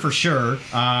punter for sure,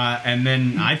 and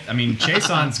then I mean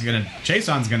Chason's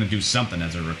gonna do something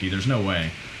as a rookie. There's no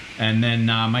way. And then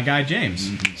my guy James.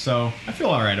 Mm-hmm. So I feel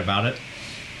all right about it.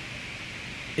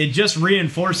 It just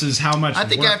reinforces how much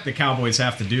work the Cowboys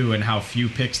have to do and how few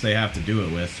picks they have to do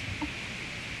it with.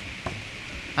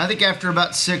 I think after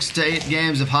about 6 to 8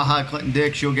 games of Ha-Ha Clinton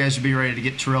Dix, you guys will be ready to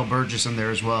get Terrell Burgess in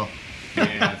there as well.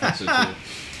 Yeah, I think so too.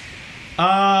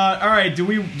 All right, do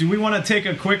we want to take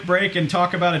a quick break and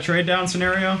talk about a trade down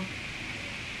scenario?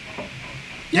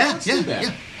 Yeah.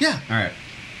 All right.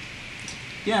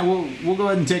 Yeah, we'll go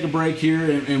ahead and take a break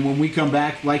here, and when we come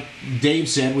back, like Dave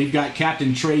said, we've got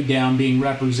Captain Trade Down being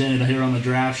represented here on the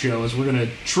Draft Show as we're going to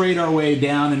trade our way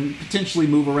down and potentially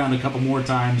move around a couple more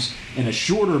times in a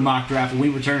shorter mock draft when we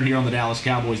return here on the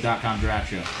DallasCowboys.com Draft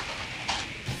Show.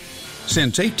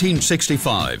 Since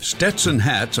 1865, Stetson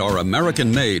hats are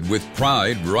American-made with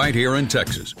pride right here in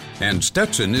Texas. And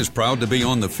Stetson is proud to be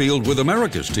on the field with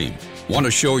America's team. Want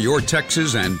to show your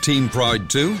Texas and team pride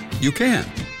too? You can.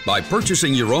 By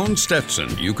purchasing your own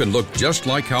Stetson, you can look just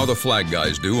like how the flag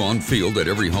guys do on field at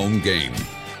every home game.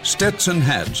 Stetson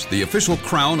hats, the official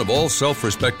crown of all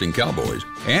self-respecting Cowboys,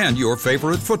 and your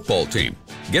favorite football team.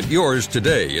 Get yours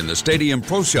today in the Stadium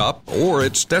Pro Shop or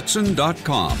at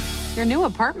Stetson.com. Your new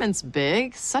apartment's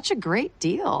big. Such a great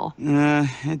deal.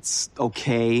 It's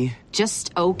okay.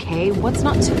 Just okay? What's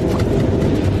not to...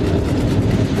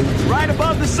 Right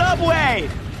above the subway!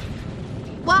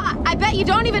 Well, I bet you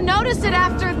don't even notice it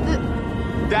after the...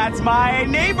 That's my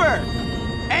neighbor,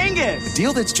 Angus. A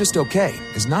deal that's just okay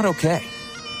is not okay.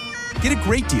 Get a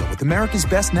great deal with America's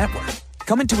Best Network.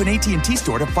 Come into an AT&T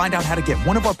store to find out how to get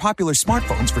one of our popular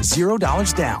smartphones for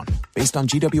 $0 down. Based on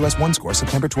GWS One score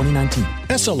September 2019.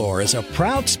 Essilor is a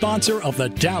proud sponsor of the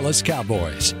Dallas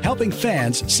Cowboys, helping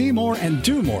fans see more and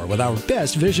do more with our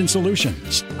best vision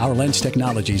solutions. Our lens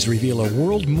technologies reveal a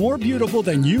world more beautiful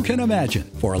than you can imagine.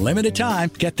 For a limited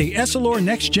time, get the Essilor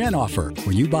Next Gen offer.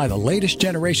 When you buy the latest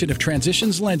generation of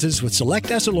Transitions lenses with select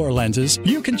Essilor lenses,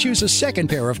 you can choose a second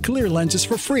pair of clear lenses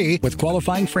for free with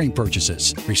qualifying frame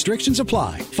purchases. Restrictions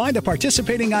apply. Find a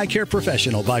participating eye care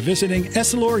professional by visiting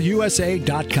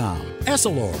EssilorUSA.com.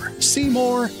 Essilor. See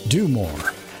more, do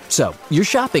more. So, you're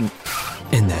shopping,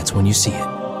 and that's when you see it.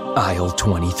 Aisle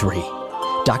 23.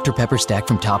 Dr. Pepper stacked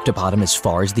from top to bottom as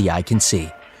far as the eye can see.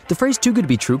 The phrase too good to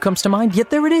be true comes to mind, yet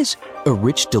there it is. A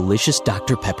rich, delicious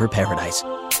Dr. Pepper paradise.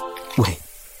 Wait,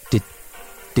 did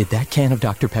that can of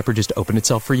Dr. Pepper just open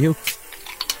itself for you?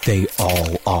 They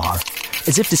all are.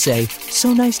 As if to say,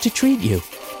 so nice to treat you.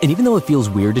 And even though it feels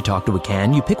weird to talk to a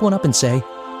can, you pick one up and say,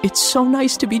 it's so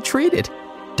nice to be treated.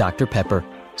 Dr. Pepper,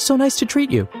 so nice to treat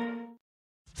you.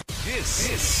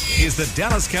 This is the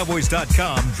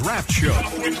DallasCowboys.com Draft Show.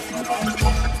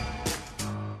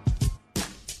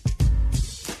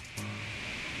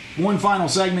 One final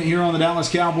segment here on the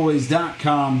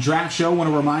DallasCowboys.com Draft Show. I want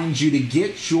to remind you to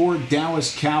get your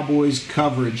Dallas Cowboys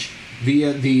coverage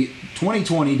via the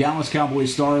 2020 Dallas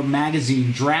Cowboys Star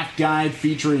Magazine Draft Guide,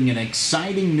 featuring an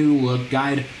exciting new look.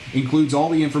 Guide includes all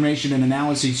the information and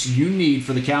analysis you need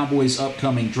for the Cowboys'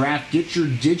 upcoming draft. Get your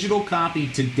digital copy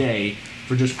today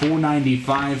for just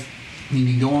 $4.95. You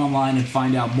can go online and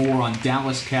find out more on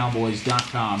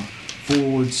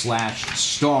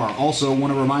DallasCowboys.com/star. Also,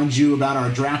 want to remind you about our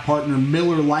draft partner,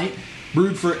 Miller Lite.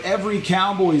 Brewed for every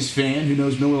Cowboys fan who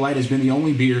knows Miller Lite has been the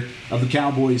only beer of the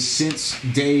Cowboys since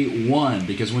day one.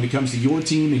 Because when it comes to your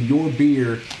team and your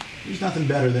beer, there's nothing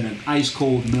better than an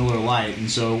ice-cold Miller Lite.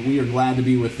 And so we are glad to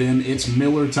be with them. It's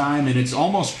Miller time, and it's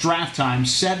almost draft time,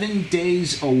 7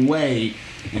 days away.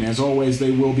 And as always,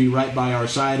 they will be right by our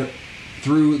side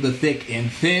through the thick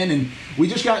and thin. And we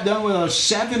just got done with our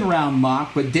 7-round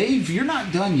mock. But Dave, you're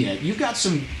not done yet. You've got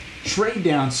some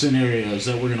trade-down scenarios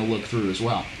that we're going to look through as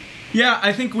well. Yeah,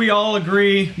 I think we all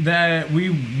agree that we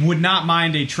would not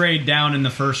mind a trade down in the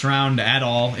first round at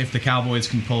all if the Cowboys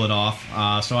can pull it off.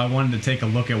 So I wanted to take a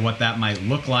look at what that might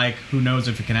look like. Who knows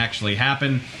if it can actually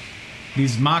happen.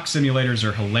 These mock simulators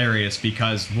are hilarious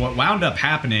because what wound up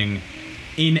happening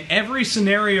in every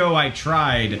scenario I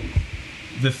tried,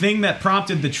 the thing that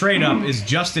prompted the trade up is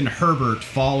Justin Herbert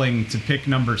falling to pick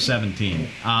number 17.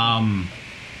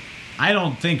 I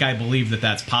don't think I believe that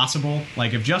that's possible.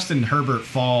 Like, if Justin Herbert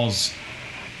falls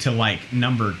to, like,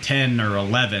 number 10 or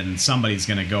 11, somebody's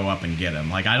going to go up and get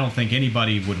him. Like, I don't think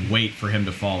anybody would wait for him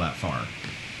to fall that far.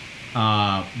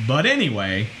 But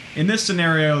anyway, in this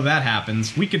scenario, that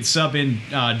happens. We could sub in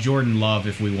Jordan Love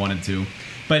if we wanted to.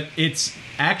 But it's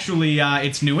actually,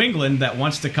 it's New England that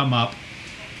wants to come up.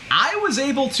 I was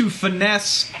able to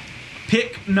finesse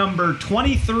pick number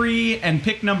 23 and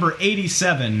pick number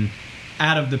 87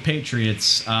 out of the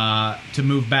Patriots to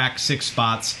move back 6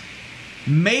 spots.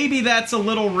 Maybe that's a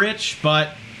little rich,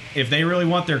 but if they really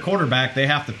want their quarterback, they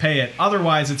have to pay it.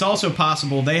 Otherwise, it's also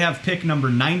possible they have pick number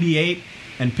 98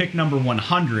 and pick number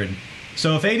 100.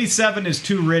 So if 87 is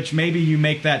too rich, maybe you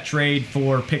make that trade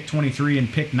for pick 23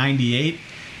 and pick 98.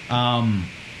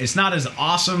 It's not as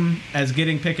awesome as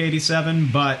getting pick 87,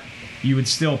 but you would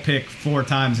still pick 4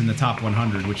 times in the top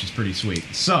 100, which is pretty sweet.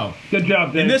 So, good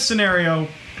job, Dave. In this scenario,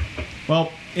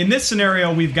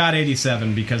 we've got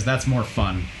 87 because that's more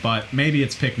fun, but maybe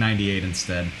it's pick 98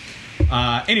 instead.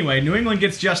 Anyway, New England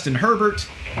gets Justin Herbert.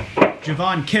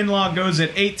 Javon Kinlaw goes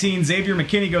at 18. Xavier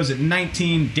McKinney goes at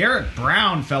 19. Derek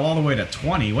Brown fell all the way to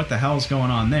 20. What the hell's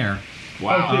going on there?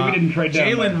 Wow. So we didn't trade down.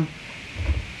 Jalen.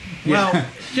 Well,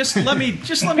 just let me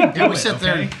do it. Sit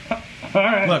there. All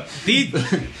right. Look,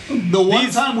 the one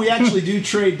time we actually do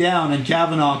trade down, and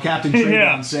Kavanaugh, captain trade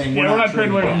down, saying we're not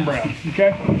trading away from Brown.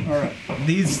 Okay. All right.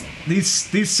 These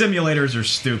simulators are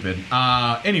stupid.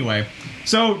 Anyway,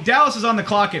 so Dallas is on the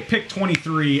clock at pick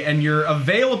 23, and your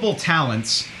available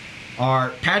talents are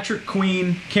Patrick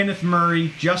Queen, Kenneth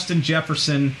Murray, Justin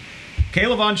Jefferson,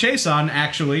 Kayvon Chason,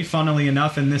 actually, funnily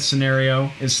enough, in this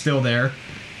scenario, is still there.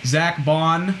 Zach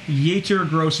Bond, Yetur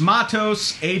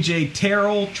Gross-Matos, AJ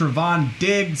Terrell, Trevon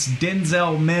Diggs,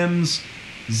 Denzel Mims,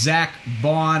 Zach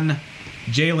Bond,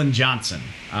 Jalen Johnson.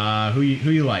 Who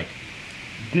you like?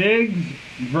 Diggs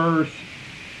versus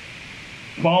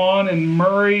Bond and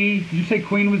Murray. Did you say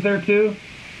Queen was there too?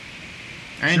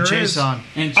 And Sure Chason.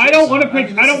 I don't want to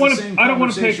pick. I don't want to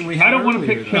pick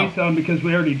Chason because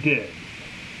we already did.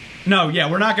 No, yeah,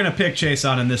 we're not going to pick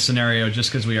Chason in this scenario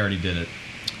just because we already did it.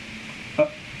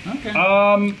 Okay.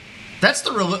 That's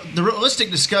the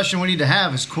realistic discussion we need to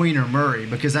have is Queen or Murray,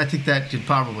 because I think that could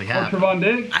probably happen. Or Trevon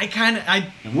Diggs?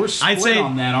 And we're split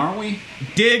on that, aren't we?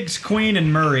 Diggs, Queen,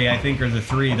 and Murray, I think, are the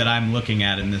 3 that I'm looking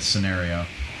at in this scenario.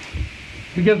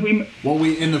 Because we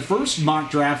in the first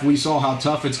mock draft, we saw how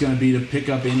tough it's going to be to pick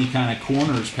up any kind of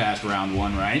corners past round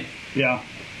 1, right? Yeah.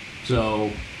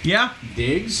 So, yeah,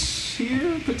 Diggs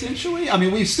here potentially. I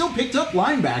mean, we still picked up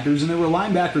linebackers, and there were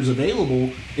linebackers available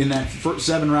in that first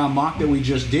 7-round mock that we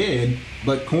just did,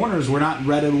 but corners were not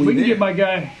readily We can there. get my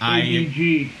guy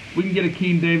ADG. We can get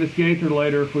Akeem Davis Gaither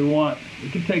later if we want. We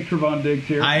can take Trevon Diggs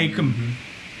here.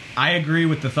 I agree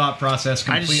with the thought process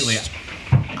completely.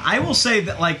 I will say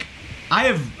that, like,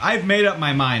 I've made up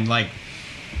my mind. Like,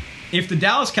 if the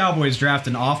Dallas Cowboys draft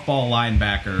an off-ball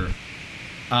linebacker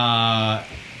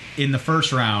in the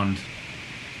first round,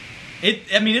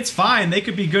 it's fine. They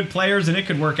could be good players and it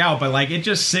could work out, but, like, it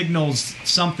just signals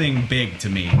something big to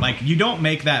me. Like, you don't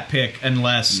make that pick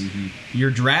unless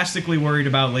you're drastically worried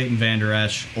about Leighton Vander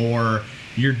Esch, or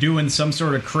you're doing some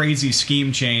sort of crazy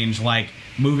scheme change, like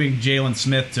moving Jalen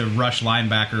Smith to rush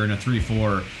linebacker in a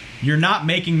 3-4. You're not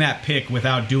making that pick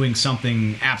without doing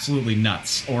something absolutely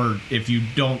nuts, or if you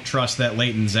don't trust that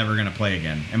Leighton's ever going to play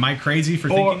again. Am I crazy for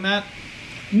thinking that?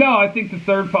 No, I think the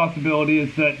third possibility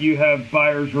is that you have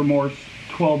buyer's remorse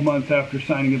 12 months after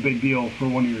signing a big deal for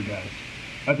one of your guys.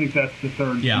 I think that's the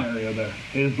third scenario there.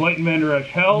 Is Leighton Vander Esch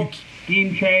health,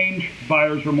 scheme change,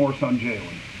 buyer's remorse on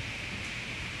Jalen.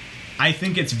 I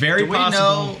think it's very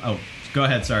possible. Oh, go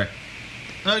ahead. Sorry.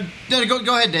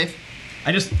 Go ahead, Dave.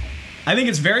 I think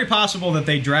it's very possible that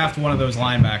they draft one of those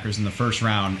linebackers in the first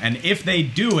round, and if they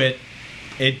do it,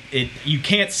 you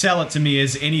can't sell it to me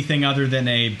as anything other than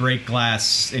a break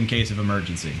glass in case of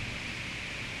emergency.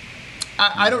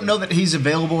 I don't know that he's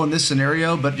available in this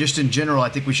scenario, but just in general, I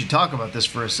think we should talk about this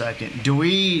for a second. Do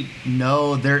we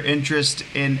know their interest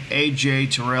in A.J.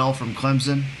 Terrell from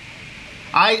Clemson?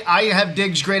 I have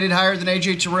Diggs graded higher than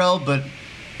A.J. Terrell, but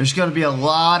there's going to be a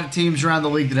lot of teams around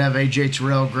the league that have A.J.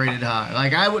 Terrell graded high.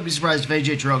 Like, I wouldn't be surprised if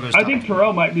A.J. Terrell goes top. I think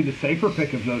Terrell might be the safer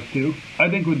pick of those two. I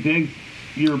think with Diggs,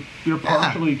 you're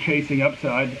partially chasing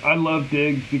upside. I love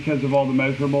Diggs because of all the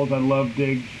measurables. I love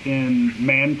Diggs in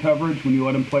man coverage when you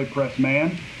let him play press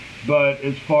man. But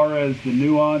as far as the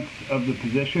nuance of the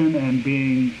position and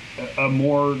being a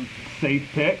more safe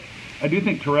pick, I do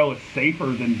think Terrell is safer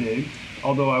than Diggs,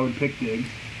 although I would pick Diggs.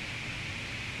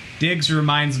 Diggs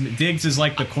reminds me. Diggs is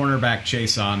like the cornerback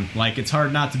Chason. Like, it's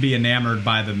hard not to be enamored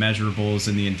by the measurables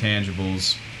and the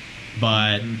intangibles.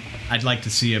 but I'd like to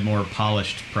see a more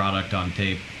polished product on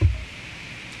tape.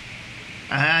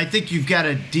 I think you've got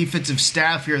a defensive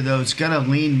staff here, though, it's going to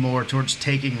lean more towards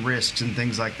taking risks and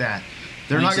things like that.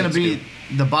 They're not going to be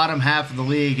the bottom half of the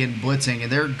league in blitzing,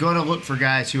 and they're going to look for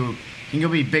guys who can go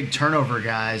be big turnover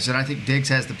guys, and I think Diggs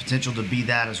has the potential to be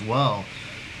that as well.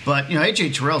 But,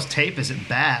 A.J. Terrell's tape isn't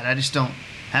bad. I just don't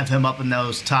have him up in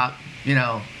those top,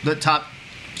 the top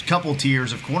couple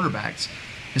tiers of cornerbacks.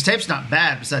 His tape's not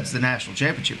bad besides the national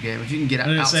championship game. If you can get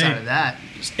outside of that,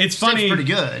 it's funny. Pretty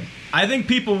good. I think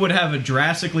people would have a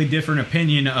drastically different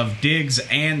opinion of Diggs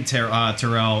and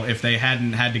Terrell if they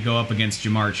hadn't had to go up against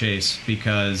Jamar Chase,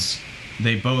 because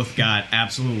they both got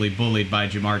absolutely bullied by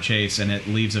Jamar Chase, and it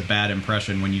leaves a bad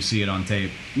impression when you see it on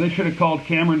tape. They should have called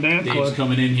Cameron Dantzler. Dave's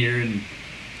coming in here, and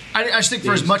I just think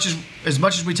for as much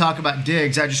as we talk about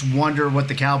Diggs, I just wonder what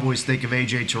the Cowboys think of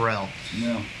A.J. Terrell.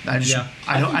 Yeah, I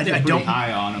think pretty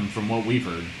high on him from what we've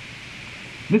heard.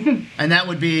 And that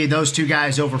would be those two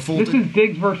guys over Fulton. This is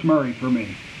Diggs versus Murray for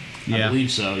me. I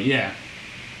believe so, yeah.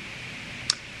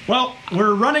 Well,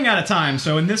 we're running out of time,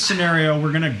 so in this scenario,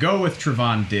 we're going to go with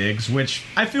Trevon Diggs, which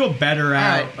I feel better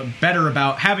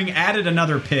about. Having added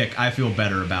another pick, I feel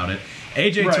better about it.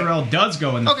 A.J. Terrell does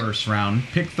go in the first round,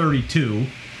 pick 32.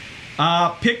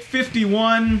 Pick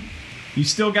 51, you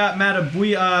still got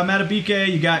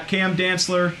Matabike, you got Cam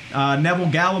Dantzler, Neville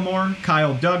Gallimore,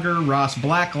 Kyle Duggar, Ross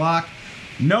Blacklock,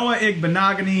 Noah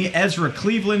Igbenogany, Ezra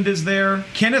Cleveland is there.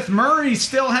 Kenneth Murray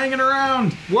still hanging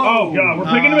around. Whoa! Oh God, we're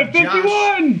picking him at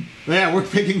 51. We're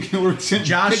picking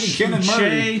Josh Kenneth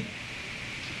Murray.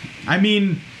 I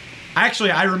mean, actually,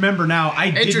 I remember now.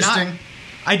 I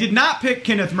did not pick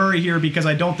Kenneth Murray here because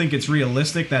I don't think it's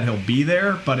realistic that he'll be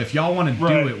there. But if y'all want to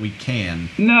do it, we can.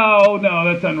 No,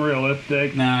 that's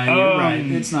unrealistic. Nah, you're right.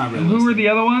 It's not realistic. Who were the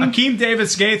other ones? Akeem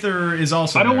Davis Gaither is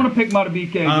also. I don't want to pick Matabike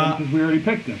again because we already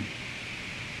picked him.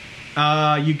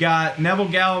 You got Neville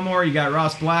Gallimore, you got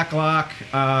Ross Blacklock,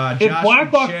 Josh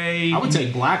Uche. I would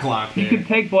take Blacklock there. You could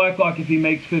take Blacklock if he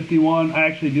makes 51. I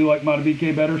actually do like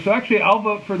Matabike better. So actually, I'll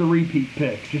vote for the repeat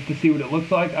pick just to see what it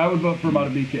looks like. I would vote for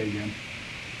Matabike again.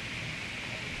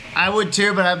 I would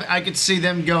too, but I could see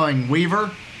them going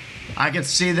Weaver. I could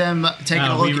see them taking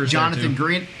a look Weaver's at Jonathan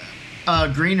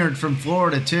Greenard from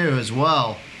Florida too as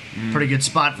well. Pretty good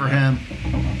spot for him.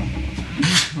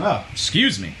 Oh,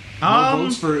 excuse me. No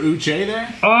votes for Uche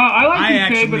there? I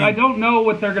like Uche, but I don't know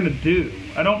what they're going to do.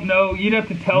 I don't know. You'd have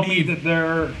to tell me that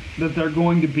they're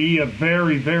going to be a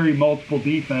very, very multiple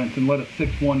defense and let a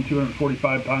 6'1",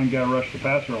 245-pound guy rush the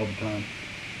passer all the time.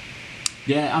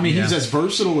 Yeah, I mean, he's as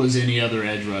versatile as any other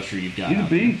edge rusher you've got. He's a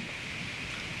beast.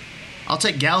 I'll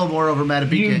take Gallimore over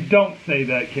Matabike. You don't say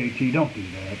that, KT. Don't do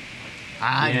that.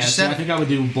 I think I would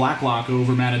do Blacklock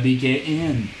over Matabike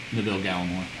and Neville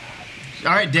Gallimore.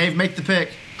 All right, Dave, make the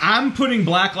pick. I'm putting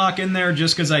Blacklock in there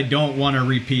just because I don't want to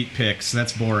repeat picks.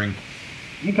 That's boring.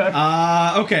 Okay.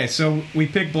 Okay, so we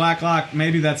picked Blacklock.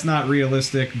 Maybe that's not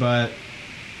realistic, but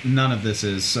none of this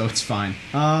is, so it's fine.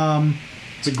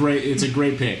 It's a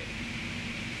great pick.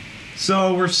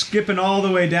 So we're skipping all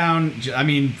the way down. I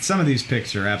mean, some of these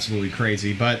picks are absolutely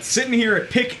crazy, but sitting here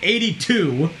at pick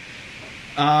 82,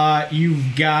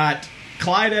 you've got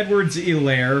Clyde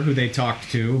Edwards-Helaire, who they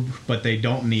talked to, but they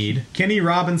don't need. Kenny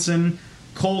Robinson,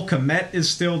 Cole Kmet is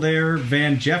still there.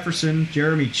 Van Jefferson,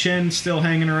 Jeremy Chin still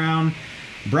hanging around.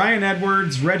 Brian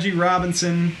Edwards, Reggie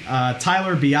Robinson,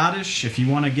 Tyler Biadasz, if you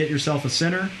want to get yourself a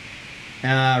center.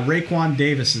 Raekwon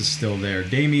Davis is still there.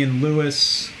 Damian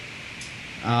Lewis,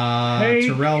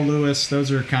 Terrell Lewis.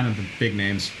 Those are kind of the big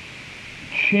names.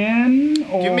 Chin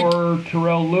or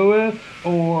Terrell Lewis,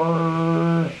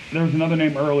 or there's another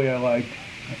name early I liked.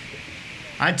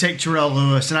 I'd take Terrell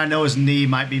Lewis, and I know his knee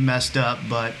might be messed up,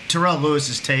 but Terrell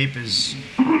Lewis's tape is,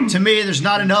 to me, there's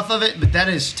not enough of it, but that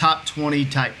is top 20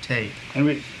 type tape.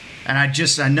 And I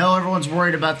know everyone's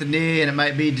worried about the knee, and it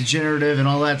might be degenerative and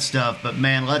all that stuff, but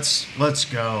man, let's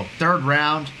go. Third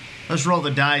round, let's roll the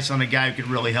dice on a guy who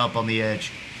could really help on the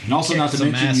edge. And also, not to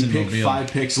mention, you picked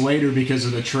 5 picks later because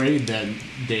of the trade that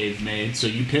Dave made. So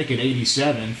you pick at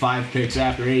 87, 5 picks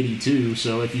after 82.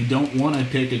 So if you don't want to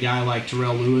pick a guy like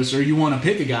Terrell Lewis, or you want to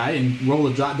pick a guy and roll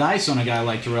the dice on a guy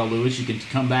like Terrell Lewis, you can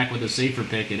come back with a safer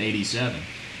pick at 87.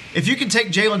 If you can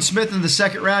take Jalen Smith in the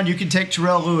second round, you can take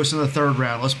Terrell Lewis in the third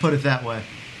round. Let's put it that way.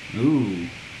 Ooh.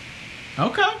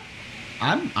 Okay.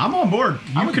 I'm on board.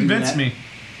 You convinced me.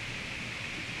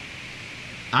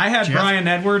 I had Jeff? Brian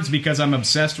Edwards because I'm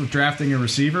obsessed with drafting a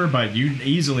receiver, but you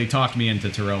easily talked me into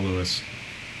Terrell Lewis.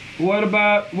 What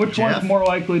about, which one's more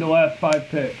likely to last 5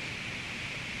 picks?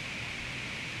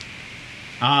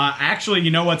 Actually,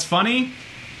 you know what's funny?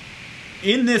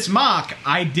 in this mock,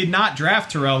 I did not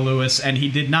draft Terrell Lewis, and he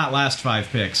did not last 5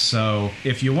 picks. So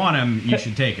if you want him, you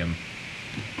should take him.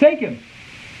 Take him.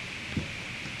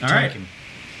 All right.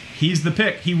 He's the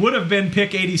pick. He would have been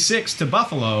pick 86 to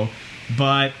Buffalo,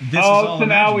 but this is all so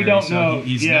now we imaginary, don't know.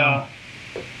 He's yeah.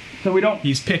 now, So we don't.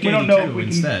 he's pick we 82 don't know if we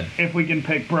instead. if we can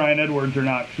pick Brian Edwards or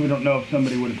not, because we don't know if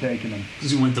somebody would have taken him.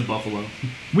 Because he went to Buffalo.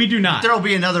 We do not. There'll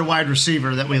be another wide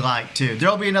receiver that we like too.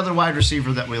 There'll be another wide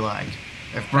receiver that we like.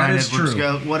 If Brian is Edwards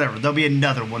true. whatever, there'll be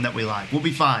another one that we like. We'll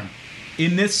be fine.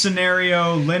 In this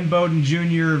scenario, Lynn Bowden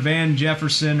Jr., Van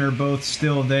Jefferson are both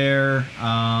still there.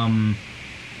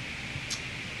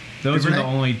 Those are the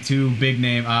only 2 big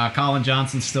names. Colin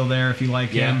Johnson's still there if you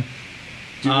like him.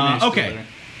 Okay.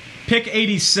 Pick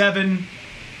 87.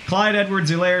 Clyde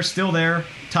Edwards-Helaire still there.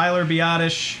 Tyler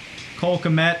Biadasz, Cole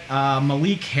Kmet,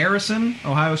 Malik Harrison,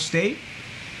 Ohio State.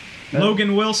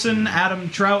 Logan Wilson, Adam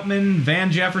Troutman,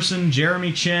 Van Jefferson,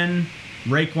 Jeremy Chin,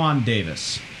 Raekwon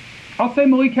Davis. I'll say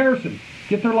Malik Harrison.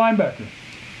 Get their linebacker.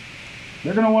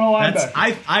 They're going to want a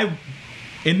linebacker.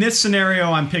 In this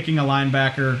scenario, I'm picking a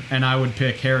linebacker, and I would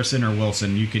pick Harrison or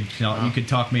Wilson. You could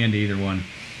talk me into either one.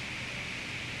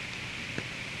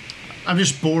 I'm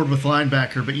just bored with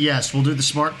linebacker, but yes, we'll do the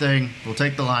smart thing. We'll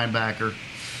take the linebacker.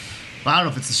 I don't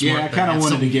know if it's the smart thing. Yeah, I kind of It's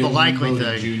wanted to get the Lynn likely Bowden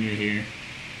thing. Jr. here.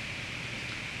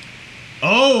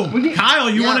 Oh, Kyle,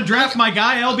 you want to draft my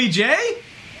guy, LBJ?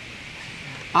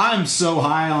 I'm so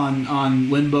high on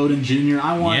Lynn Bowden Jr.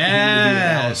 I want him to be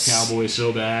a Dallas Cowboy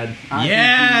so bad.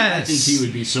 I think he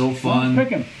would be so fun. Let's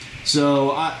pick him.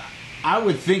 So I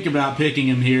would think about picking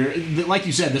him here. Like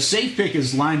you said, the safe pick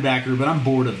is linebacker, but I'm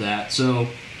bored of that. So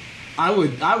I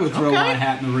would throw my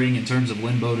hat in the ring in terms of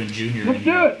Lynn Bowden Jr. Let's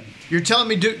do it. You're telling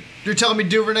me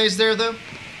Duvernay's there though?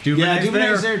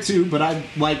 Duvernay's there too, but I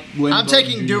like Lynn I'm Bowden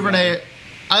taking Jr. Duvernay.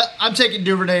 I'm taking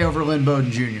Duvernay over Lynn Bowden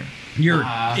Jr. You're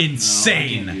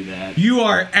insane. No, I can't do that. You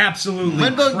are absolutely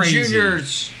Lynn Bowden crazy.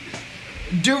 Jr.'s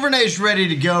Duvernay's ready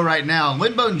to go right now.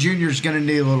 Lynn Bowden Jr. is going to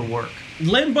need a little work.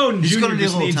 Lynn Bowden He's Jr. gonna need a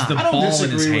just little needs time. the I don't ball in his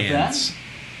disagree with hands.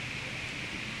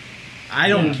 I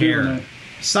don't care. Duvernay.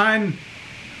 Sign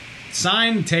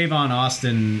Tavon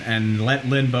Austin and let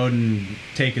Lynn Bowden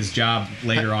take his job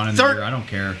later on in the year. I don't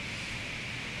care.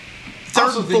 I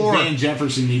also think Van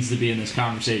Jefferson needs to be in this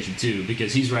conversation too,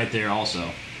 because he's right there also.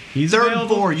 He's third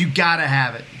available. and 4. You got to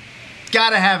have it. Got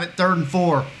to have it 3rd and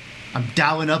 4. I'm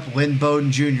dialing up Lynn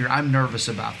Bowden Jr. I'm nervous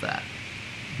about that.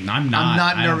 I'm not. I'm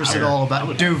not nervous at all I about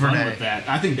would have fun Duvernay. with that.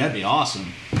 I think that'd be awesome.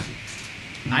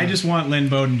 I just want Lynn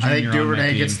Bowden Jr. I think on my Duvernay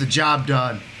team. gets the job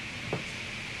done.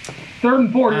 3rd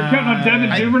and 4. You're counting on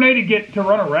Devin Duvernay to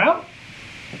run a route?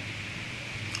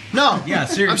 No. Yeah,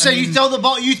 seriously. I'm saying you throw the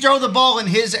ball. You throw the ball in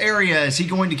his area. Is he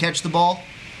going to catch the ball?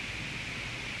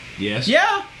 Yes.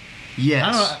 Yeah. Yes.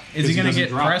 I don't know. Is he going to get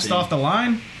pressed off the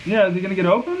line? Yeah. Is he going to get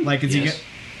open? Like, is he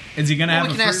going to have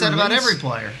we a can ask free that about release? every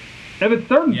player. If it's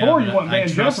 3rd and Yeah, 4, you but want I Van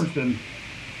trust- Jefferson.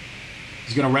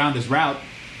 He's going to round his route.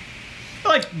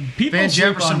 Like, people Van sleep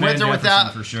Jefferson on with Van or Jefferson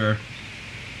without- for sure.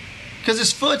 Because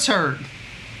his foot's hurt.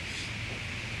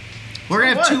 We're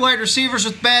going to have 2 wide receivers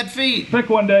with bad feet. Pick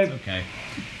one, Dave. Okay.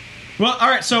 Well, all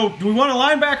right. So, do we want a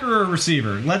linebacker or a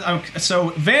receiver? So,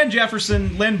 Van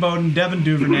Jefferson, Lynn Bowden, Devin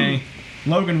Duvernay,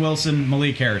 Logan Wilson,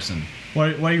 Malik Harrison.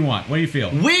 What do you want? What do you feel?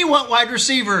 We want wide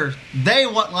receiver. They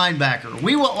want linebacker.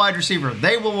 We want wide receiver.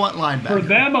 They will want linebacker. For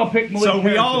them, I'll pick Malik So we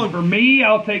Harrison. all- For me,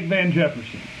 I'll take Van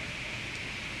Jefferson.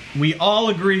 We all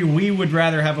agree we would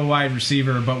rather have a wide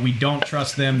receiver, but we don't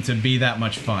trust them to be that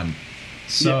much fun.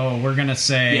 So we're gonna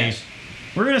say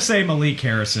Malik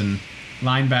Harrison,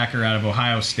 linebacker out of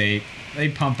Ohio State. They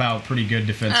pump out pretty good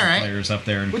defensive players up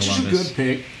there in Which Columbus. is a good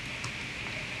pick.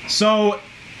 So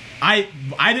I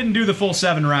didn't do the full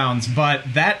 7 rounds, but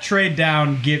that trade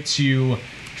down gets you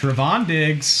Trevon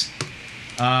Diggs.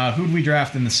 Who'd we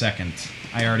draft in the 2nd?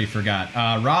 I already forgot.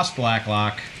 Ross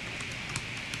Blacklock.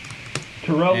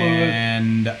 Terrell Lewis.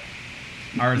 And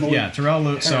Terrell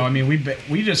Lewis. So I mean,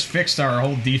 we just fixed our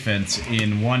whole defense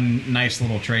in one nice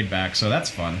little trade back. So that's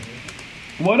fun.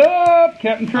 What up,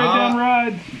 Captain Trade Down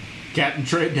Rides? Captain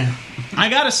Trade Down. I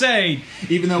gotta say,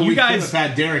 even though you we guys could have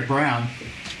had Derek Brown,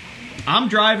 I'm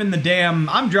driving the damn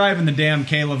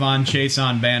Kaylavon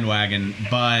Chason bandwagon.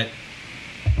 But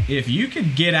if you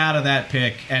could get out of that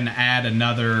pick and add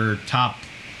another top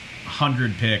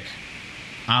 100 pick,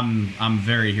 I'm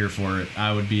very here for it.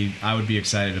 I would be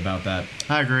excited about that.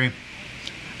 I agree.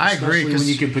 I agree especially when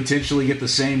you could potentially get the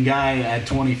same guy at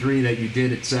 23 that you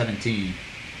did at 17.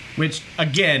 Which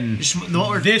again, what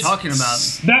we're talking about.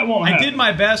 That won't happen. I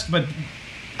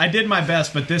did my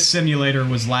best, but this simulator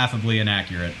was laughably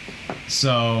inaccurate.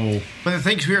 So, But the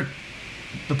things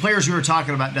the players we were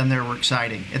talking about down there were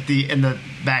exciting in the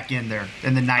back end there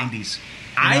in the 90s.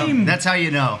 That's how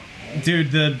you know.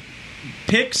 Dude, the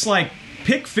picks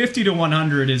pick 50 to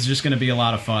 100 is just going to be a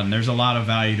lot of fun. There's a lot of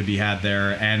value to be had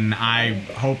there, and I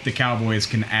hope the Cowboys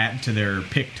can add to their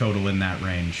pick total in that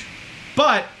range.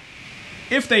 But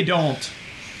if they don't,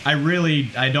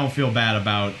 I don't feel bad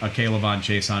about a K'Lavon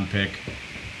Chaisson pick.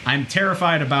 I'm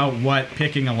terrified about what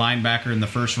picking a linebacker in the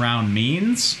first round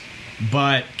means,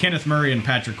 but Kenneth Murray and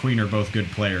Patrick Queen are both good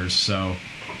players, so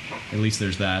at least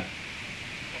there's that.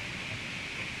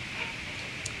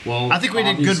 Well, I think we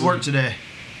did good work today.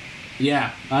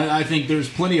 Yeah, I think there's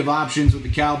plenty of options with the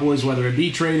Cowboys, whether it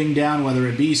be trading down, whether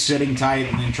it be sitting tight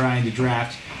and then trying to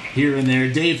draft here and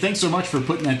there. Dave, thanks so much for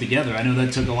putting that together. I know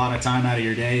that took a lot of time out of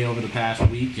your day over the past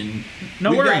week. And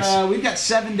no worries. We've got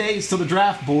 7 days till the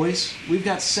draft, boys. We've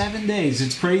got 7 days.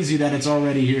 It's crazy that it's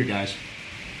already here, guys.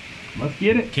 Let's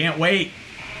get it. Can't wait.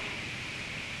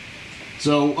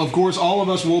 So, of course, all of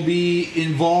us will be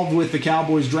involved with the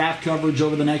Cowboys draft coverage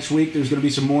over the next week. There's going to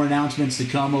be some more announcements to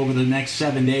come over the next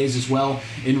 7 days as well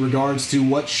in regards to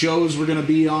what shows we're going to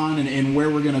be on and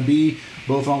where we're going to be,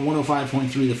 both on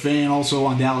 105.3 The Fan, also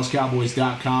on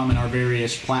DallasCowboys.com and our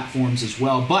various platforms as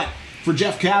well. But for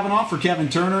Jeff Kavanaugh, for Kevin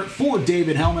Turner, for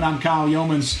David Hellman, I'm Kyle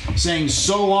Yeomans saying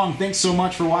so long. Thanks so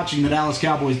much for watching the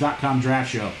DallasCowboys.com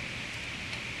Draft Show.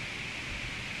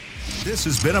 This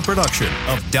has been a production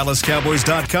of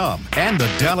DallasCowboys.com and the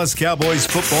Dallas Cowboys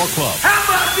Football Club. How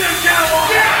about this,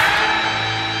 Cowboys? Yeah!